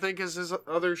Hollywood. I think is his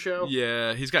other show.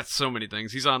 Yeah, he's got so many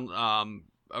things. He's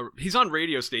on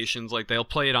radio stations. Like they'll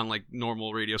play it on like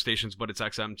normal radio stations, but it's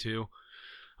XM too.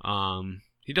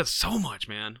 He does so much,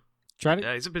 man.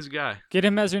 Yeah, he's a busy guy. Get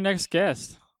him as your next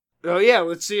guest. Oh yeah,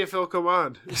 let's see if he'll come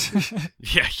on.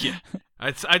 Yeah.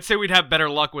 I'd say we'd have better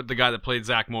luck with the guy that played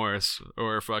Zach Morris,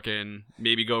 or fucking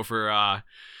maybe go for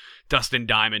Dustin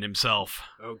Diamond himself.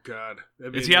 Oh God,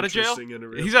 is he out of jail?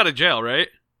 Interview. He's out of jail, right?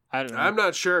 I don't know. I'm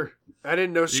not sure. I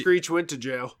didn't know Screech went to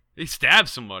jail. He stabbed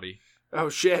somebody. Oh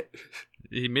shit.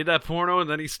 He made that porno and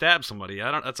then he stabbed somebody.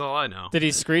 That's all I know. Did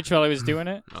he screech while he was doing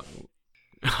it?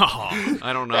 Oh,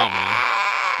 I don't know,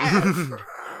 man.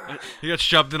 He got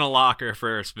shoved in a locker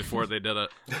first before they did it.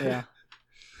 Yeah.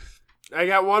 I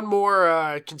got one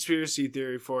more conspiracy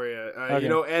theory for you. Okay. You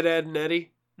know Ed, and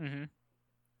Eddie Mm-hmm.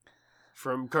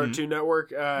 from Cartoon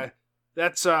Network?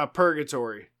 That's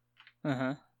Purgatory.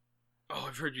 Uh-huh. Oh,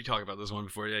 I've heard you talk about this one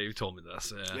before. Yeah, you told me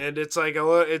this. Yeah. And it's like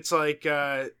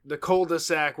the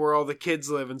cul-de-sac where all the kids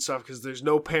live and stuff because there's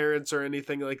no parents or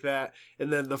anything like that.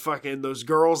 And then the fucking those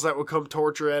girls that would come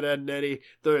torture Ed, and Eddie,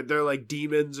 they're like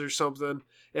demons or something.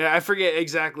 Yeah, I forget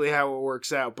exactly how it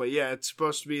works out, but yeah, it's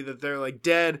supposed to be that they're like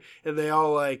dead and they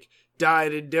all like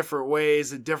died in different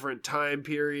ways at different time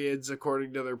periods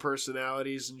according to their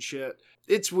personalities and shit.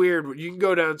 It's weird. You can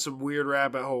go down some weird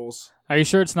rabbit holes. Are you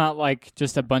sure it's not like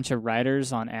just a bunch of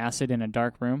writers on acid in a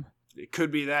dark room? It could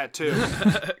be that too.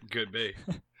 Could be.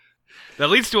 That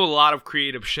leads to a lot of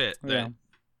creative shit that Yeah.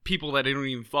 people that don't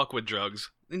even fuck with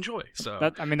drugs enjoy. So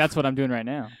That's what I'm doing right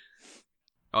now.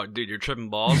 Oh, dude, you're tripping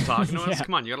balls talking to us? Yeah.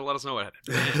 Come on, you gotta let us know what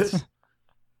it is.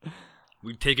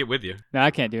 We take it with you. No,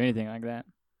 I can't do anything like that.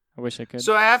 I wish I could.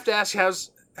 So I have to ask,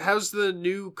 how's the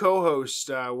new co-host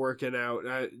working out?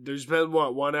 There's been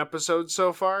one episode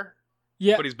so far.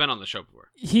 yeah, But he's been on the show before.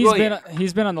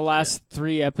 he's been on the last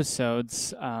 3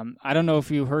 episodes. I don't know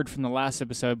if you heard from the last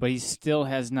episode, but he still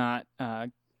has not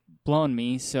blown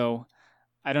me. So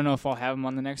I don't know if I'll have him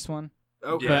on the next one.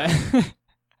 Okay. Yeah.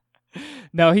 But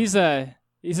no, he's a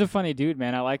funny dude,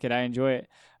 man. I like it. I enjoy it.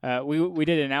 We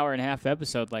did an 1.5 hour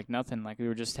episode like nothing, like we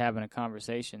were just having a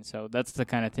conversation. So that's the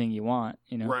kind of thing you want,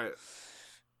 you know? Right.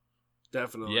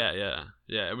 Definitely. Yeah.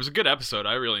 It was a good episode.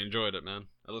 I really enjoyed it, man.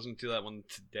 I listened to that one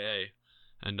today.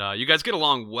 And you guys get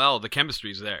along well. The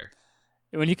chemistry's there.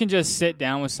 When you can just sit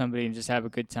down with somebody and just have a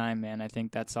good time, man, I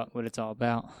think that's what it's all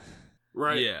about.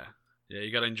 Right. Yeah,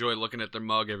 you gotta enjoy looking at their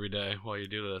mug every day while you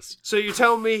do this. So you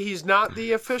tell me he's not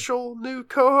the official new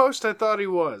co-host? I thought he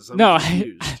was. I'm No,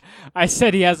 confused. I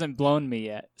said he hasn't blown me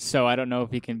yet, so I don't know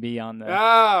if he can be on the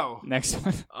Oh. next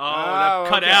one. Oh, that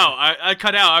cut okay. out. I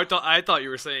cut out. I thought you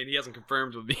were saying he hasn't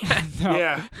confirmed with me yet. No.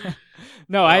 Yeah.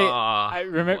 No, I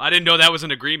remember. I didn't know that was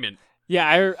an agreement.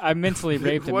 Yeah, I mentally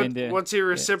raped him into. Once he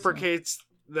reciprocates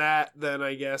that, then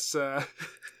I guess.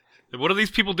 What are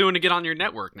these people doing to get on your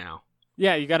network now?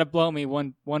 Yeah, you got to blow me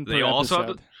one They per also have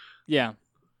episode. to- Yeah,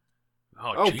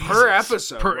 Oh, Jesus. per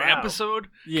episode. Per Wow. episode?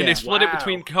 Yeah. Can they split it Wow.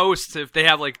 between hosts if they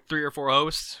have like 3 or 4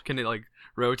 hosts? Can they like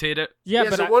rotate it? yeah,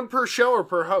 but so one per show or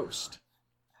per host?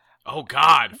 Oh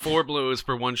God, 4 blues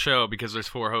per one show because there's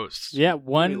 4 hosts. yeah, We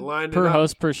one lined it per up.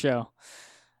 host per show.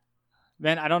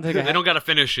 Man, I don't think They don't got to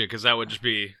finish it because that would just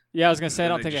be. Yeah, I was gonna say I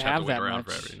Then don't they think I just have have to wait that around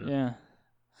much. forever, you know? Yeah.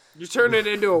 You turn it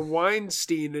into a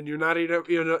Weinstein and you're not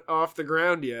even off the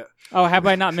ground yet. Oh, have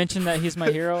I not mentioned that he's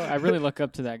my hero? I really look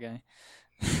up to that guy.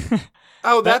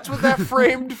 Oh, that's what that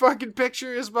framed fucking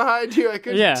picture is behind you? I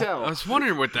couldn't Yeah. tell. I was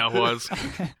wondering what that was.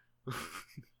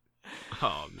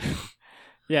 Oh man,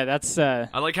 Yeah, that's I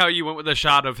like how you went with a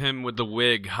shot of him with the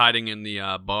wig hiding in the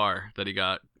bar that he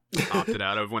got opted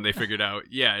out of when they figured out.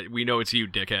 Yeah, we know it's you,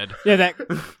 dickhead. yeah,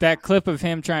 that clip of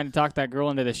him trying to talk that girl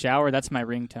into the shower, that's my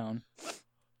ringtone.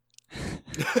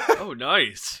 Oh,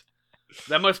 nice.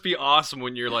 That must be awesome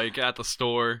when you're like at the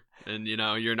store and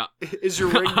you're not. Is your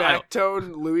ringback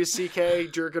tone Louis C.K.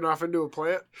 jerking off into a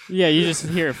plant? Yeah, you just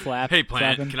hear it flap. Hey,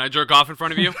 plant, flapping. can I jerk off in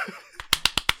front of you?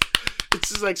 It's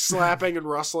just like slapping and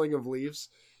rustling of leaves.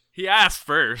 He asked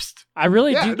first. I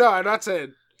really Yeah, do. no, I'm not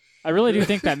saying. I really do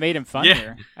think that made him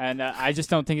funnier, and I just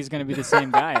don't think he's going to be the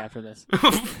same guy after this.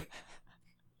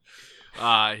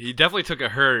 He definitely took a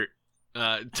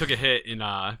hit in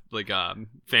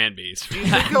fan base. Do you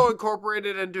think he'll incorporate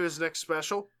it into his next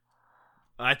special?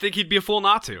 I think he'd be a fool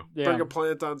not to. Yeah. Bring a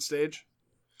plant on stage?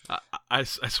 I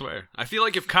swear. I feel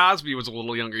like if Cosby was a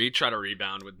little younger, he'd try to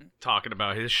rebound with talking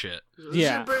about his shit.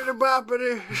 Yeah. Zippity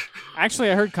boppity,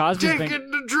 Actually, I heard Cosby's taking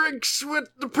been. the drinks with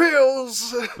the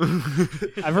pills.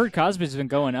 I've heard Cosby's been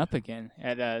going up again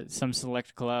at some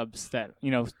select clubs that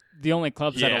the only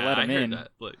clubs that'll let I him heard in. that.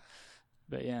 Like,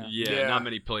 But yeah. yeah, not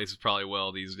many places probably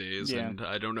will these days, Yeah. and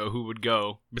I don't know who would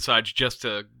go besides just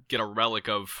to get a relic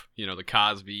of the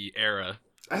Cosby era.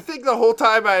 I think the whole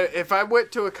time if I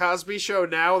went to a Cosby show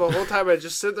now, the whole time I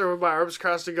just sit there with my arms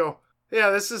crossed and go, "Yeah,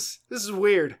 this is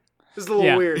weird." It's a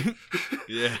little weird.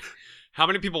 Yeah. How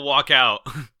many people walk out?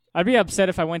 I'd be upset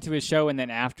if I went to his show and then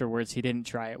afterwards he didn't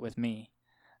try it with me.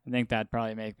 I think that'd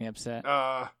probably make me upset.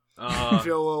 You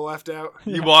feel a little left out.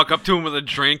 You walk up to him with a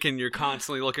drink and you're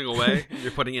constantly looking away.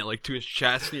 You're putting it like to his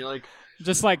chest and you're like,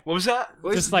 just like, what was that?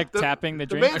 Just like tapping the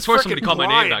drink. I swear somebody called my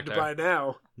name back there. By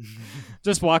now.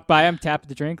 Just walk by him, tap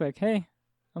the drink, like, hey,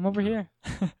 I'm over here.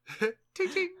 Ding,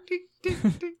 ding, ding,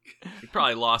 ding, ding. He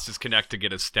probably lost his connect to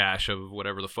get his stash of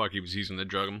whatever the fuck he was using to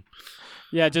drug him.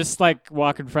 Yeah, just like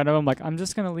walk in front of him, like, I'm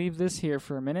just gonna leave this here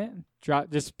for a minute.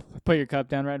 Just put your cup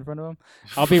down right in front of him.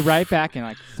 I'll be right back in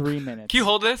like 3 minutes. Can you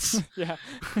hold this? Yeah.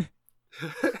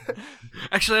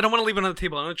 Actually, I don't want to leave it on the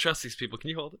table. I don't trust these people. Can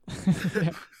you hold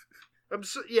it?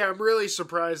 I'm really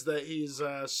surprised that he's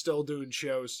still doing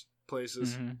shows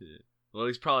places. Mm-hmm. Yeah. Well,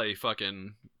 he's probably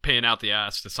fucking paying out the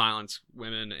ass to silence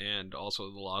women and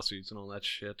also the lawsuits and all that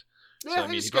shit. Yeah, so, I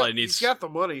mean, he probably needs. He's got the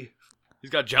money. He's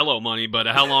got Jello money, but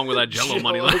how long will that Jello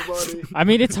money last? I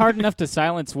mean, it's hard enough to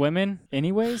silence women,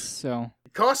 anyways. So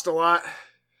it costs a lot.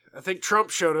 I think Trump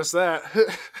showed us that.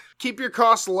 Keep your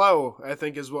costs low, I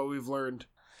think, is what we've learned.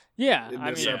 Yeah, in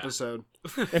this episode.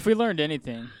 If we learned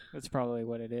anything, that's probably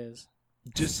what it is.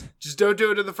 Just don't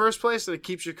do it in the first place, and it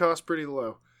keeps your costs pretty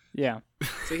low. Yeah.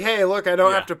 It's like, hey, look, I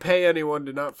don't have to pay anyone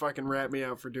to not fucking rat me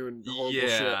out for doing horrible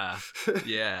shit.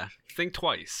 Yeah. Think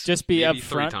twice. Just be maybe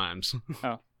upfront. 3 times.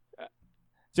 Oh.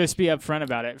 Just be upfront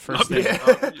about it first.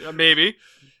 Maybe.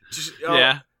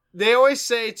 Yeah. They always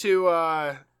say to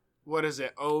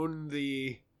own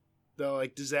the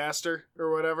like disaster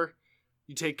or whatever.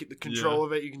 You take the control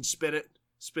of it. You can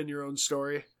spin your own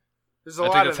story. There's a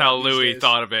lot. I think that's how Louis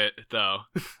thought of it, though.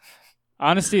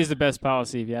 Honesty is the best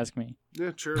policy, if you ask me.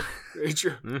 Yeah, true. Very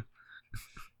true.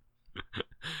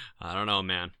 I don't know,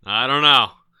 man. I don't know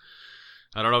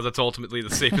if that's ultimately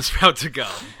the safest route to go,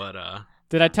 but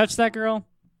Did I touch that girl?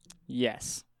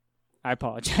 Yes. I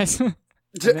apologize.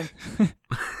 There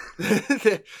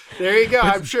you go.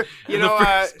 I'm sure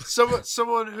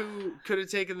someone who could have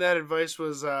taken that advice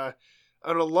was an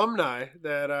alumni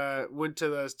that went to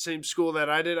the same school that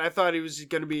I did. I thought he was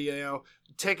going to be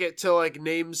ticket to like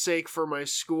namesake for my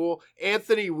school,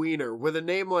 Anthony Weiner, with a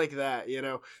name like that.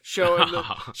 Showing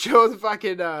the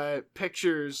fucking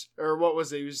pictures, or what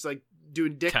was it? He was like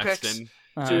doing dick pics. He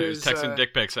was texting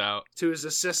dick pics out to his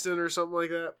assistant or something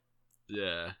like that.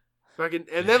 Yeah. Fucking,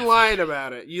 and then lying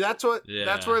about it. That's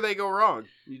where they go wrong.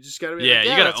 You just gotta be like,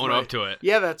 you gotta own up to it.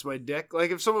 Yeah, that's my dick.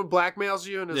 Like if someone blackmails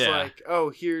you and is like, oh,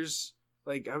 here's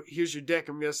your dick,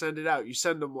 I'm gonna send it out. You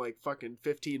send them like fucking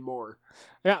 15 more.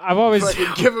 Yeah, I've always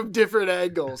give them different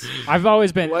angles. I've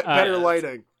always been better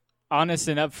lighting, honest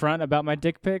and upfront about my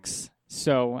dick pics.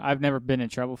 So I've never been in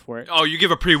trouble for it. Oh, you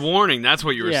give a pre-warning. That's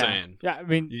what you were saying. Yeah, I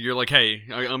mean, you're like, hey,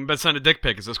 I'm about to send a dick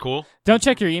pic. Is this cool? Don't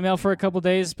check your email for a couple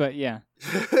days, but yeah.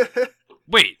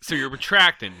 Wait, so you're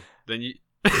retracting? Then you?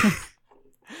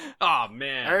 Oh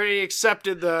man! I already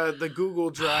accepted the Google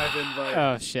Drive invite.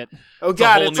 Oh shit! Oh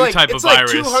god, it's like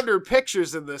 200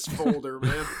 pictures in this folder,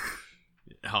 man.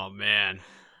 Oh man,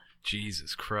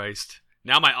 Jesus Christ!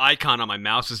 Now my icon on my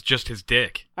mouse is just his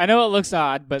dick. I know it looks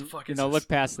odd, but look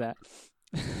past that.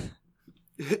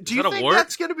 Do you think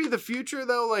that's going to be the future,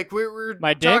 though? Like, we were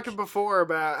talking before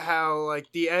about how,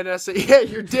 like, the NSA... Yeah,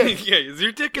 your dick. Yeah, is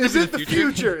your dick going to be the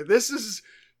future? This is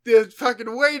the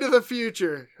fucking way to the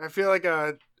future. I feel like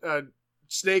a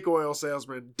snake oil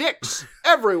salesman. Dicks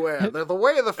everywhere. They're the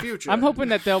way of the future. I'm hoping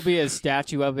that there'll be a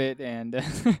statue of it and,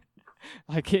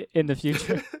 like, in the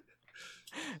future.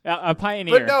 A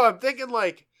pioneer. But no, I'm thinking,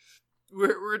 like...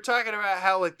 We're talking about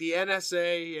how, like, the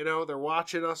NSA, they're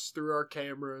watching us through our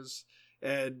cameras...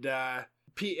 And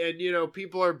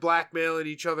people are blackmailing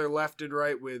each other left and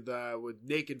right with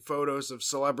naked photos of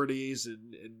celebrities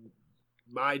and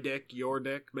my dick, your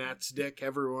dick, Matt's dick,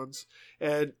 everyone's.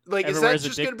 And like, everywhere is that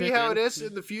just going to be how it is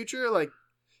in the future? Like,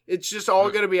 it's just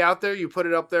all going to be out there. You put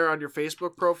it up there on your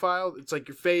Facebook profile. It's like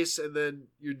your face and then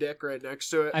your dick right next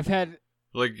to it. I've had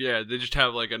like they just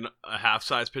have like a half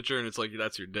size picture and it's like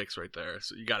that's your dicks right there.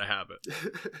 So you got to have it.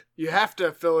 You have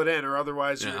to fill it in, or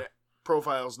otherwise your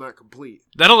profile's not complete.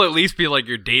 That'll at least be like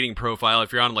your dating profile.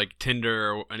 If you're on like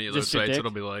Tinder or any of those sites, dick? It'll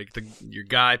be like your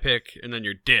guy pic and then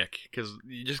your dick, because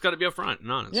you just got to be upfront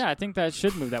and honest. Yeah, I think that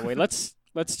should move that way. Let's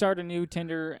start a new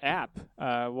Tinder app.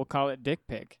 We'll call it Dick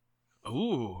Pic.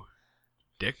 Ooh,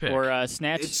 Dick Pic or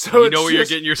Snatch. You know what you're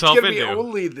getting yourself into. It's gonna be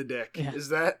only the dick. Yeah. Is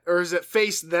that, or is it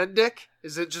face then dick?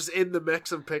 Is it just in the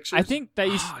mix of pictures? I think that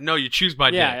you should, no, you choose by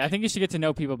dick. Yeah, I think you should get to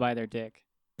know people by their dick.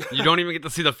 You don't even get to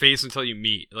see the face until you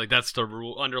meet. Like, that's the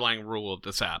underlying rule of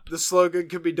this app. The slogan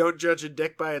could be "Don't judge a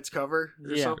dick by its cover"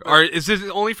 or something. Or is this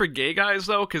only for gay guys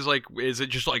though? Because like, is it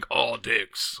just like all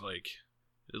dicks? Like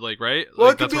right? Well,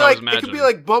 like, it could be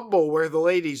like Bumble, where the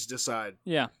ladies decide.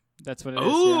 Yeah. That's what it is.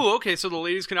 Oh, okay. So the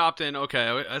ladies can opt in. Okay,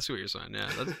 I see what you're saying.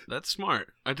 Yeah, that's smart.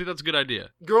 I think that's a good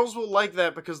idea. Girls will like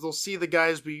that because they'll see the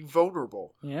guys being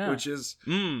vulnerable. Yeah. Which is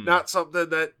not something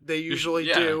that they usually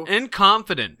do. And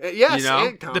confident. Yes, you know?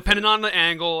 and confident. Depending on the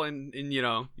angle and you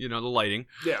know the lighting.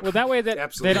 Yeah. Well, that way that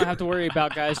Absolutely. they don't have to worry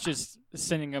about guys just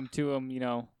sending them to them,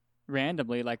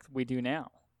 randomly like we do now.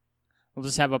 We'll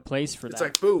just have a place for It's that.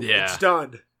 like, boom, it's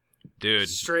done. Dude,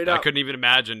 straight up. I couldn't even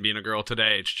imagine being a girl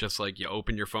today. It's just like you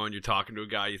open your phone, you're talking to a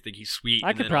guy, you think he's sweet. I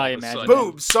and could then probably all of a imagine. sudden,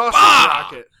 Boom, sausage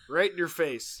rocket right in your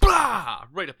face. Blah!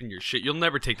 Right up in your shit. You'll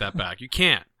never take that back. You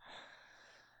can't.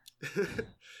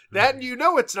 That and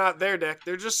it's not their dick.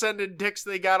 They're just sending dicks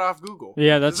they got off Google.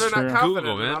 Yeah, that's they're true. not confident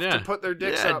Google, man. enough to put their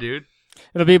dicks yeah, up. dude.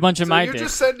 It'll be a bunch of my you're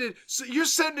dicks. you're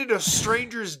sending a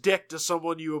stranger's dick to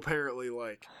someone you apparently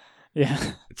like.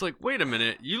 Yeah. It's like, wait a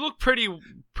minute, you look pretty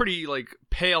like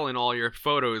pale in all your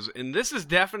photos, and this is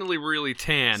definitely really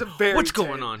tan. It's very What's tan.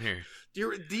 going on here?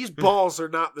 These balls are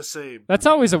not the same. That's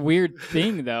always a weird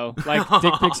thing, though. Like,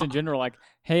 dick pics in general. Like,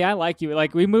 hey, I like you.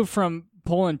 Like, we moved from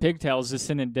pulling pigtails to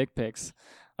sending dick pics.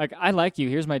 Like, I like you.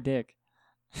 Here's my dick.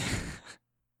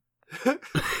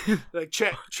 Like,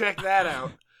 check that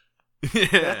out.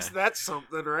 Yeah. That's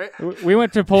something, right? We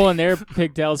went to pulling their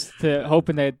pigtails to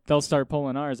hoping that they'll start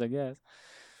pulling ours, I guess.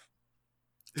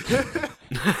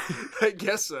 I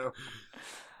guess so.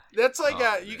 That's like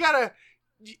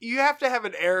you have to have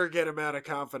an arrogant amount of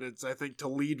confidence, I think, to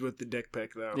lead with the dick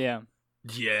pic, though. Yeah.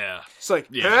 Yeah. It's like,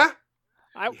 Yeah.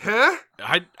 huh?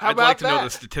 I'd How like to about know that? the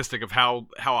statistic of how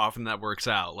often that works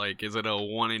out. Like, is it a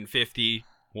 1 in 50,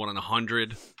 1 in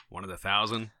 100, 1 in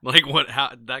 1,000? Like, what?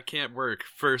 How that can't work.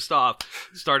 First off,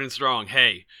 starting strong.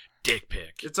 Hey, dick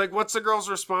pic. It's like, what's the girl's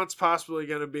response possibly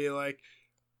going to be? Like,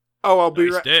 oh,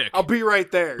 Dick. I'll be right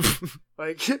there.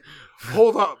 Like,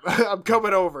 hold up, I'm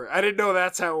coming over. I didn't know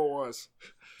that's how it was.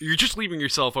 You're just leaving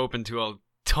yourself open to a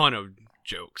ton of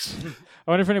jokes. I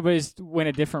wonder if anybody's went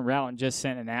a different route and just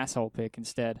sent an asshole pic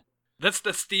instead. That's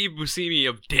the Steve Buscemi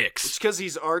of It's dicks. because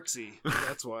he's artsy.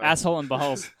 That's why. Asshole and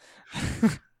balls.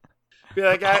 Be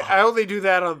like, I only do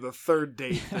that on the third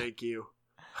date. Thank you.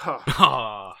 Huh.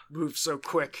 Ah, Move so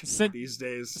quick Send- these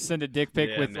days. Send a dick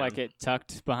pic Yeah, with, man. like, it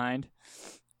tucked behind.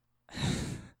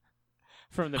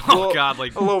 From the oh God!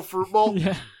 Like, A little fruit bowl.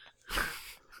 Yeah.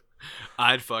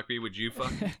 I'd fuck me. Would you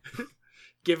fuck?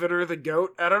 Giving her the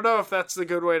goat. I don't know if that's the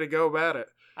good way to go about it.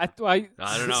 I don't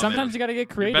know, Sometimes man. you got to get You're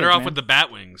creative. better off man. with the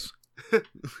bat wings.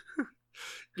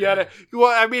 Well,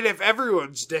 I mean, if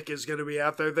everyone's dick is going to be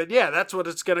out there, then yeah, that's what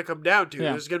it's going to come down to.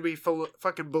 Yeah. There's going to be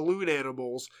fucking balloon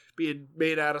animals being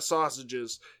made out of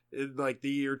sausages in like the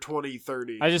year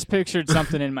 2030. I just pictured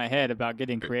something in my head about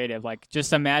getting creative. Like,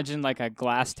 just imagine like a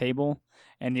glass table,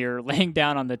 and you're laying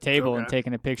down on the table and Okay.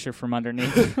 taking a picture from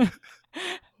underneath.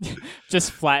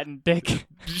 Just flattened dick.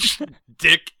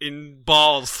 Dick and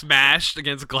balls smashed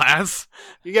against glass.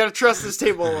 You got to trust this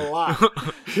table a lot.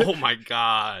 Oh my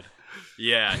God!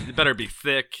 Yeah, it better be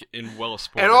thick and well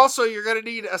supported. And also, you're going to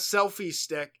need a selfie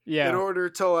stick Yeah. in order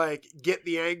to like get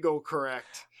the angle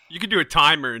correct. you could do a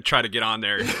timer and try to get on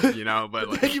there, but Then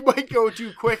like, you might go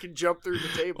too quick and jump through the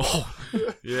table.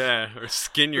 yeah, or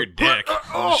skin your dick.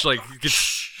 Oh. Just like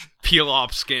peel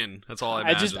off skin. That's all I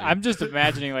imagine. I'm just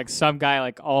imagining like some guy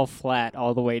like all flat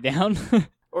all the way down.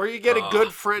 Or you get a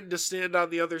good friend to stand on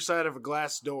the other side of a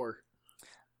glass door.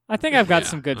 I think I've got Yeah,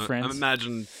 some good I friends.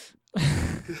 imagine.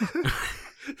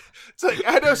 It's like,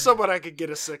 I know someone I could get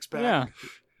a six pack. Yeah.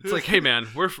 It's like, hey man,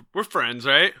 we're friends,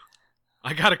 right?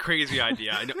 I got a crazy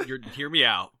idea. I know hear me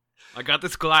out. I got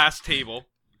this glass table.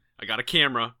 I got a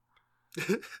camera.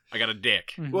 I got a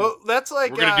dick. Well, that's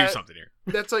like We're gonna do something here.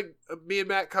 That's like me and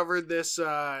Matt covered this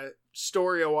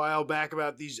story a while back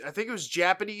about these. I think it was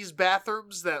Japanese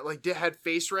bathrooms that like had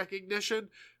face recognition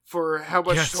for how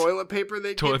much Yes. toilet paper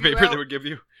they Toilet give you paper out. they would give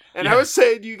you. And Yeah. I was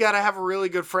saying you got to have a really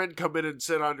good friend come in and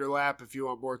sit on your lap if you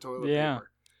want more toilet Yeah.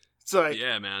 paper. It's like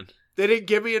Yeah, man. they didn't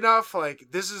give me enough. Like,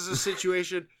 this is a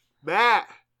situation. Matt,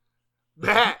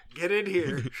 get in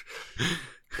here.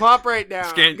 Plop right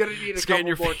now. I'm gonna need a scan couple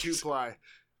your more face. 2-ply.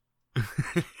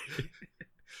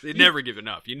 They never give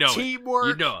enough. You know it. Teamwork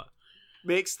You know it.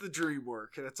 makes the dream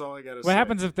work. That's all I gotta say. What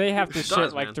happens if they have to It shit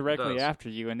does, like man. It directly does. after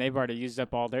you and they've already used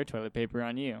up all their toilet paper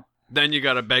on you? Then you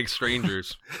gotta beg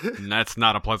strangers, and that's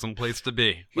not a pleasant place to be.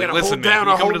 You Like, gotta listen, hold man, down can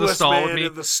you a come to the homeless stall with man me?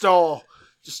 in the stall.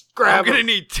 Just grab I'm gonna him.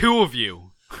 need 2 of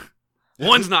you.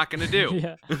 One's not gonna do.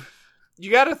 Yeah.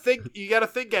 You gotta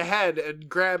think ahead and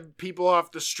grab people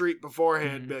off the street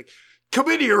beforehand and be like, come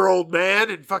in here, old man,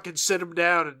 and fucking sit them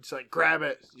down and just, like, grab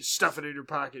it. You stuff it in your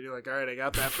pocket. You're like, all right, I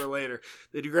got that for later.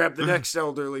 Then you grab the next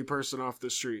elderly person off the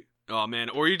street. Oh, man.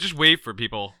 Or you just wait for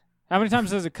people. How many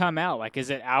times does it come out? Like, is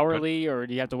it hourly or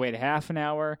do you have to wait a half an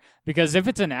hour? Because if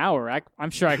it's an hour,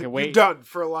 I'm sure I could wait. You're done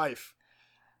for life.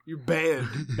 You're banned.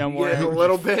 Don't worry. A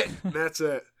little bit, and that's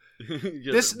it.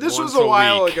 This was a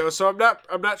while ago, so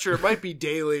I'm not sure. It might be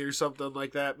daily or something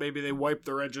like that. Maybe they wipe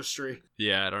the registry.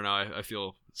 Yeah, I don't know. I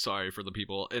feel sorry for the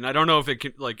people, and I don't know if it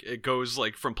can, like, it goes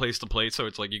like from place to place. So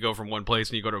it's like you go from one place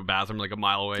and you go to a bathroom like a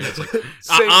mile away. It's like,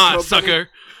 sucker,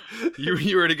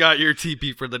 you already got your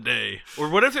TP for the day. Or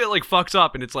what if it like fucks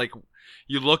up and it's like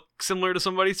you look similar to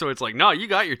somebody, so it's like, no, you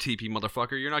got your TP,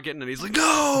 motherfucker. You're not getting it. He's like,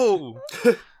 no.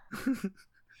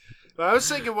 I was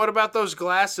thinking, what about those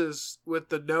glasses with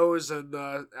the nose and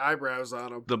eyebrows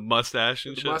on them? The mustache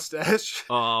and the shit. Mustache.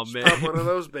 Oh, man. Pop one of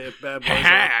those bad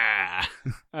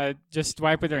boys. Just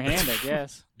wipe with your hand, I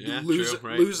guess. Yeah, lose, true,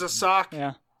 right? lose a sock.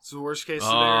 Yeah. It's the worst case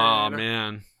scenario. Oh,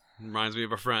 man. Reminds me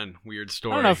of a friend. Weird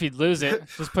story. I don't know if you'd lose it.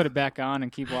 Just put it back on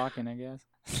and keep walking, I guess.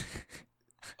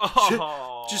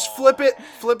 Just flip it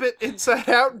inside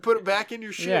out and put it back in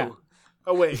your shoe. Yeah.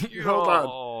 Oh, wait. Hold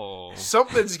on.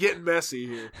 Something's getting messy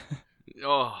here.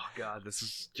 Oh, God, this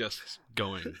is just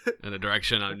going in a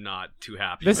direction I'm not too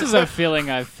happy This with. is a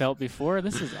feeling I've felt before.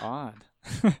 This is odd.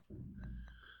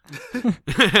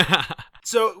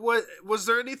 So, was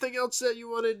there anything else that you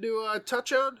wanted to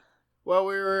touch on while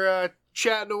we were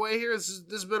chatting away here? This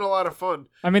has been a lot of fun.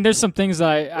 I mean, there's some things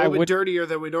I would would... dirtier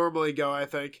than we normally go, I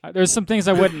think. There's some things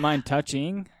I wouldn't mind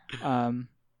touching,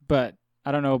 but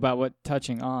I don't know about what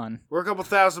touching on. We're a couple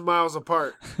thousand miles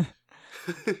apart.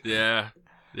 Yeah.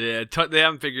 Yeah, they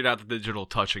haven't figured out the digital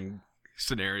touching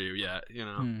scenario yet, you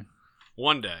know.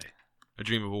 One day, I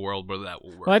dream of a world where that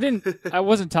will work. Well, I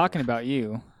wasn't talking about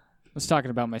you. I was talking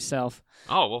about myself.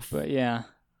 Oh, well. But yeah.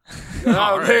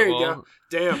 Oh, right, there you go.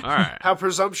 Damn. All right. How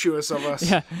presumptuous of us.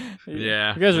 Yeah.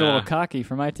 Yeah. You guys are a little cocky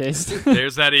for my taste.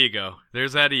 There's that ego.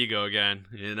 There's that ego again.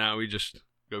 You know, we just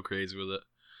go crazy with it.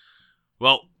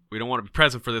 Well, we don't want to be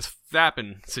present for this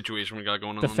fapping situation we got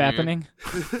going on. The fappening?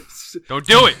 Don't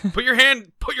do it. Put your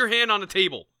hand on the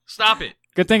table. Stop it.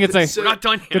 Good thing it's We're not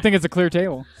done yet. Good thing it's a clear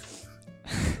table.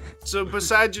 So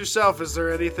besides yourself, is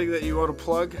there anything that you want to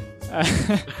plug?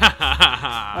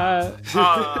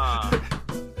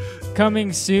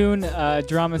 Coming soon,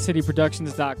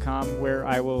 DramaCityProductions.com, where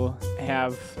I will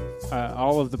have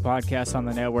all of the podcasts on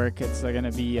the network. It's going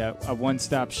to be a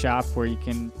one-stop shop where you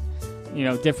can,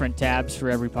 different tabs for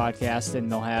every podcast, and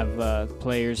they'll have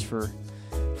players for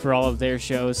all of their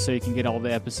shows, so you can get all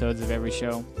the episodes of every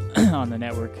show on the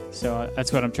network. So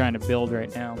that's what I'm trying to build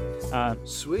right now.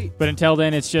 Sweet. But until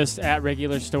then, it's just at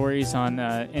Regular Stories on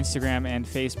Instagram and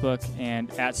Facebook,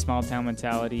 and at Small Town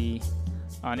Mentality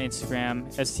on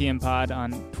Instagram, STM Pod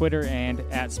on Twitter, and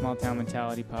at Small Town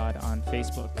Mentality Pod on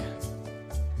Facebook.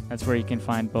 That's where you can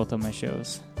find both of my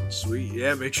shows. Sweet.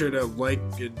 Yeah, make sure to like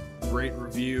and rate,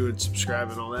 review, and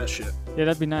subscribe and all that shit. Yeah,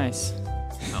 that'd be nice.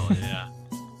 Hell yeah.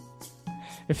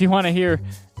 If you want to hear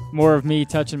more of me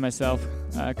touching myself,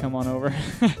 come on over.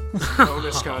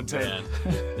 Bonus content.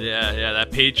 Yeah, that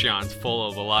Patreon's full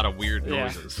of a lot of weird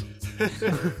noises.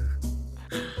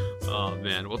 Oh,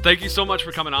 man. Well, thank you so much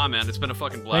for coming on, man. It's been a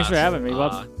fucking blast. Thanks for having me.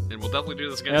 And we'll definitely do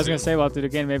this again. I was going to say, we'll have to do it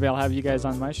again. Maybe I'll have you guys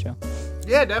on my show.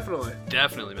 Yeah, definitely.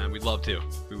 Definitely, man. We'd love to.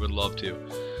 We would love to.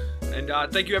 And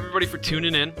thank you, everybody, for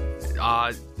tuning in.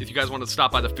 If you guys want to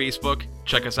stop by the Facebook,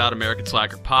 check us out, American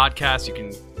Slacker Podcast. You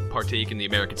can partake in the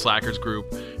American Slackers group.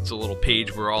 It's a little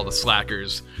page where all the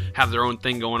slackers have their own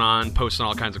thing going on, posting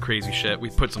all kinds of crazy shit. We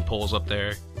put some polls up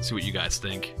there. See what you guys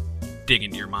think. Dig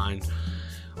into your mind.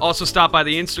 Also, stop by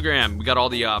the Instagram. We got all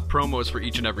the promos for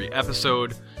each and every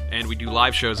episode, and we do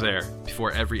live shows there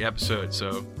before every episode,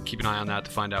 so keep an eye on that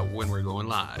to find out when we're going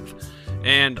live.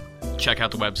 And check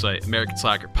out the website,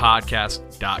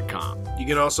 AmericanSlackerPodcast.com. You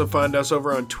can also find us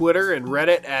over on Twitter and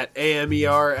Reddit at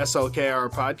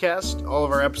AMERSLKR Podcast. All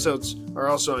of our episodes are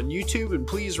also on YouTube, and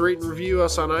please rate and review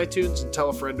us on iTunes and tell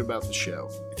a friend about the show.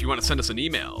 If you want to send us an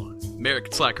email,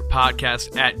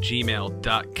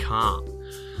 AmericanSlackerPodcast@gmail.com.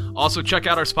 Also, check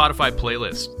out our Spotify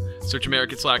playlist. Search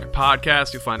American Slacker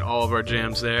Podcast. You'll find all of our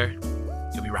jams there.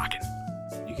 You'll be rocking.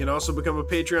 You can also become a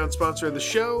Patreon sponsor of the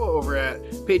show over at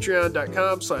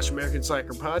patreon.com/American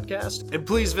Slacker Podcast. And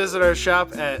please visit our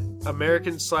shop at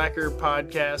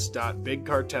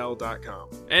americanslackerpodcast.bigcartel.com.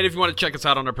 And if you want to check us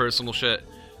out on our personal shit,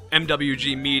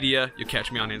 MWG Media. You'll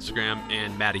catch me on Instagram,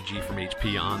 and Matty G from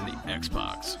HP on the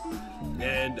Xbox.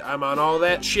 And I'm on all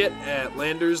that shit at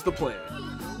Landers the Planet.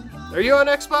 Are you on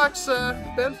Xbox,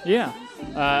 Ben? Yeah.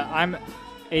 I'm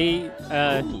a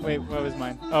wait, what was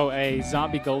mine? Oh, a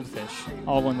zombie goldfish.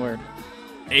 All one word.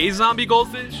 A zombie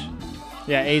goldfish?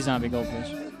 Yeah, a zombie goldfish.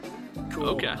 Cool.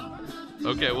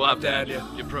 Okay, we'll have to add you.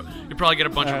 You probably get a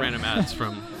bunch of random ads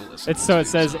from the listeners. It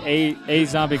says a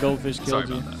zombie goldfish Sorry killed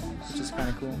you, about that. which is kind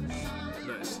of cool.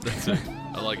 Nice. That's it.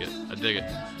 I like it. I dig it.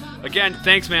 Again,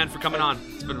 thanks, man, for coming on.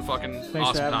 It's been a fucking Thanks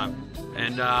awesome for time. having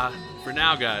me. And for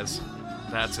now, guys,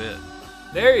 that's it.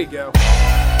 There you go.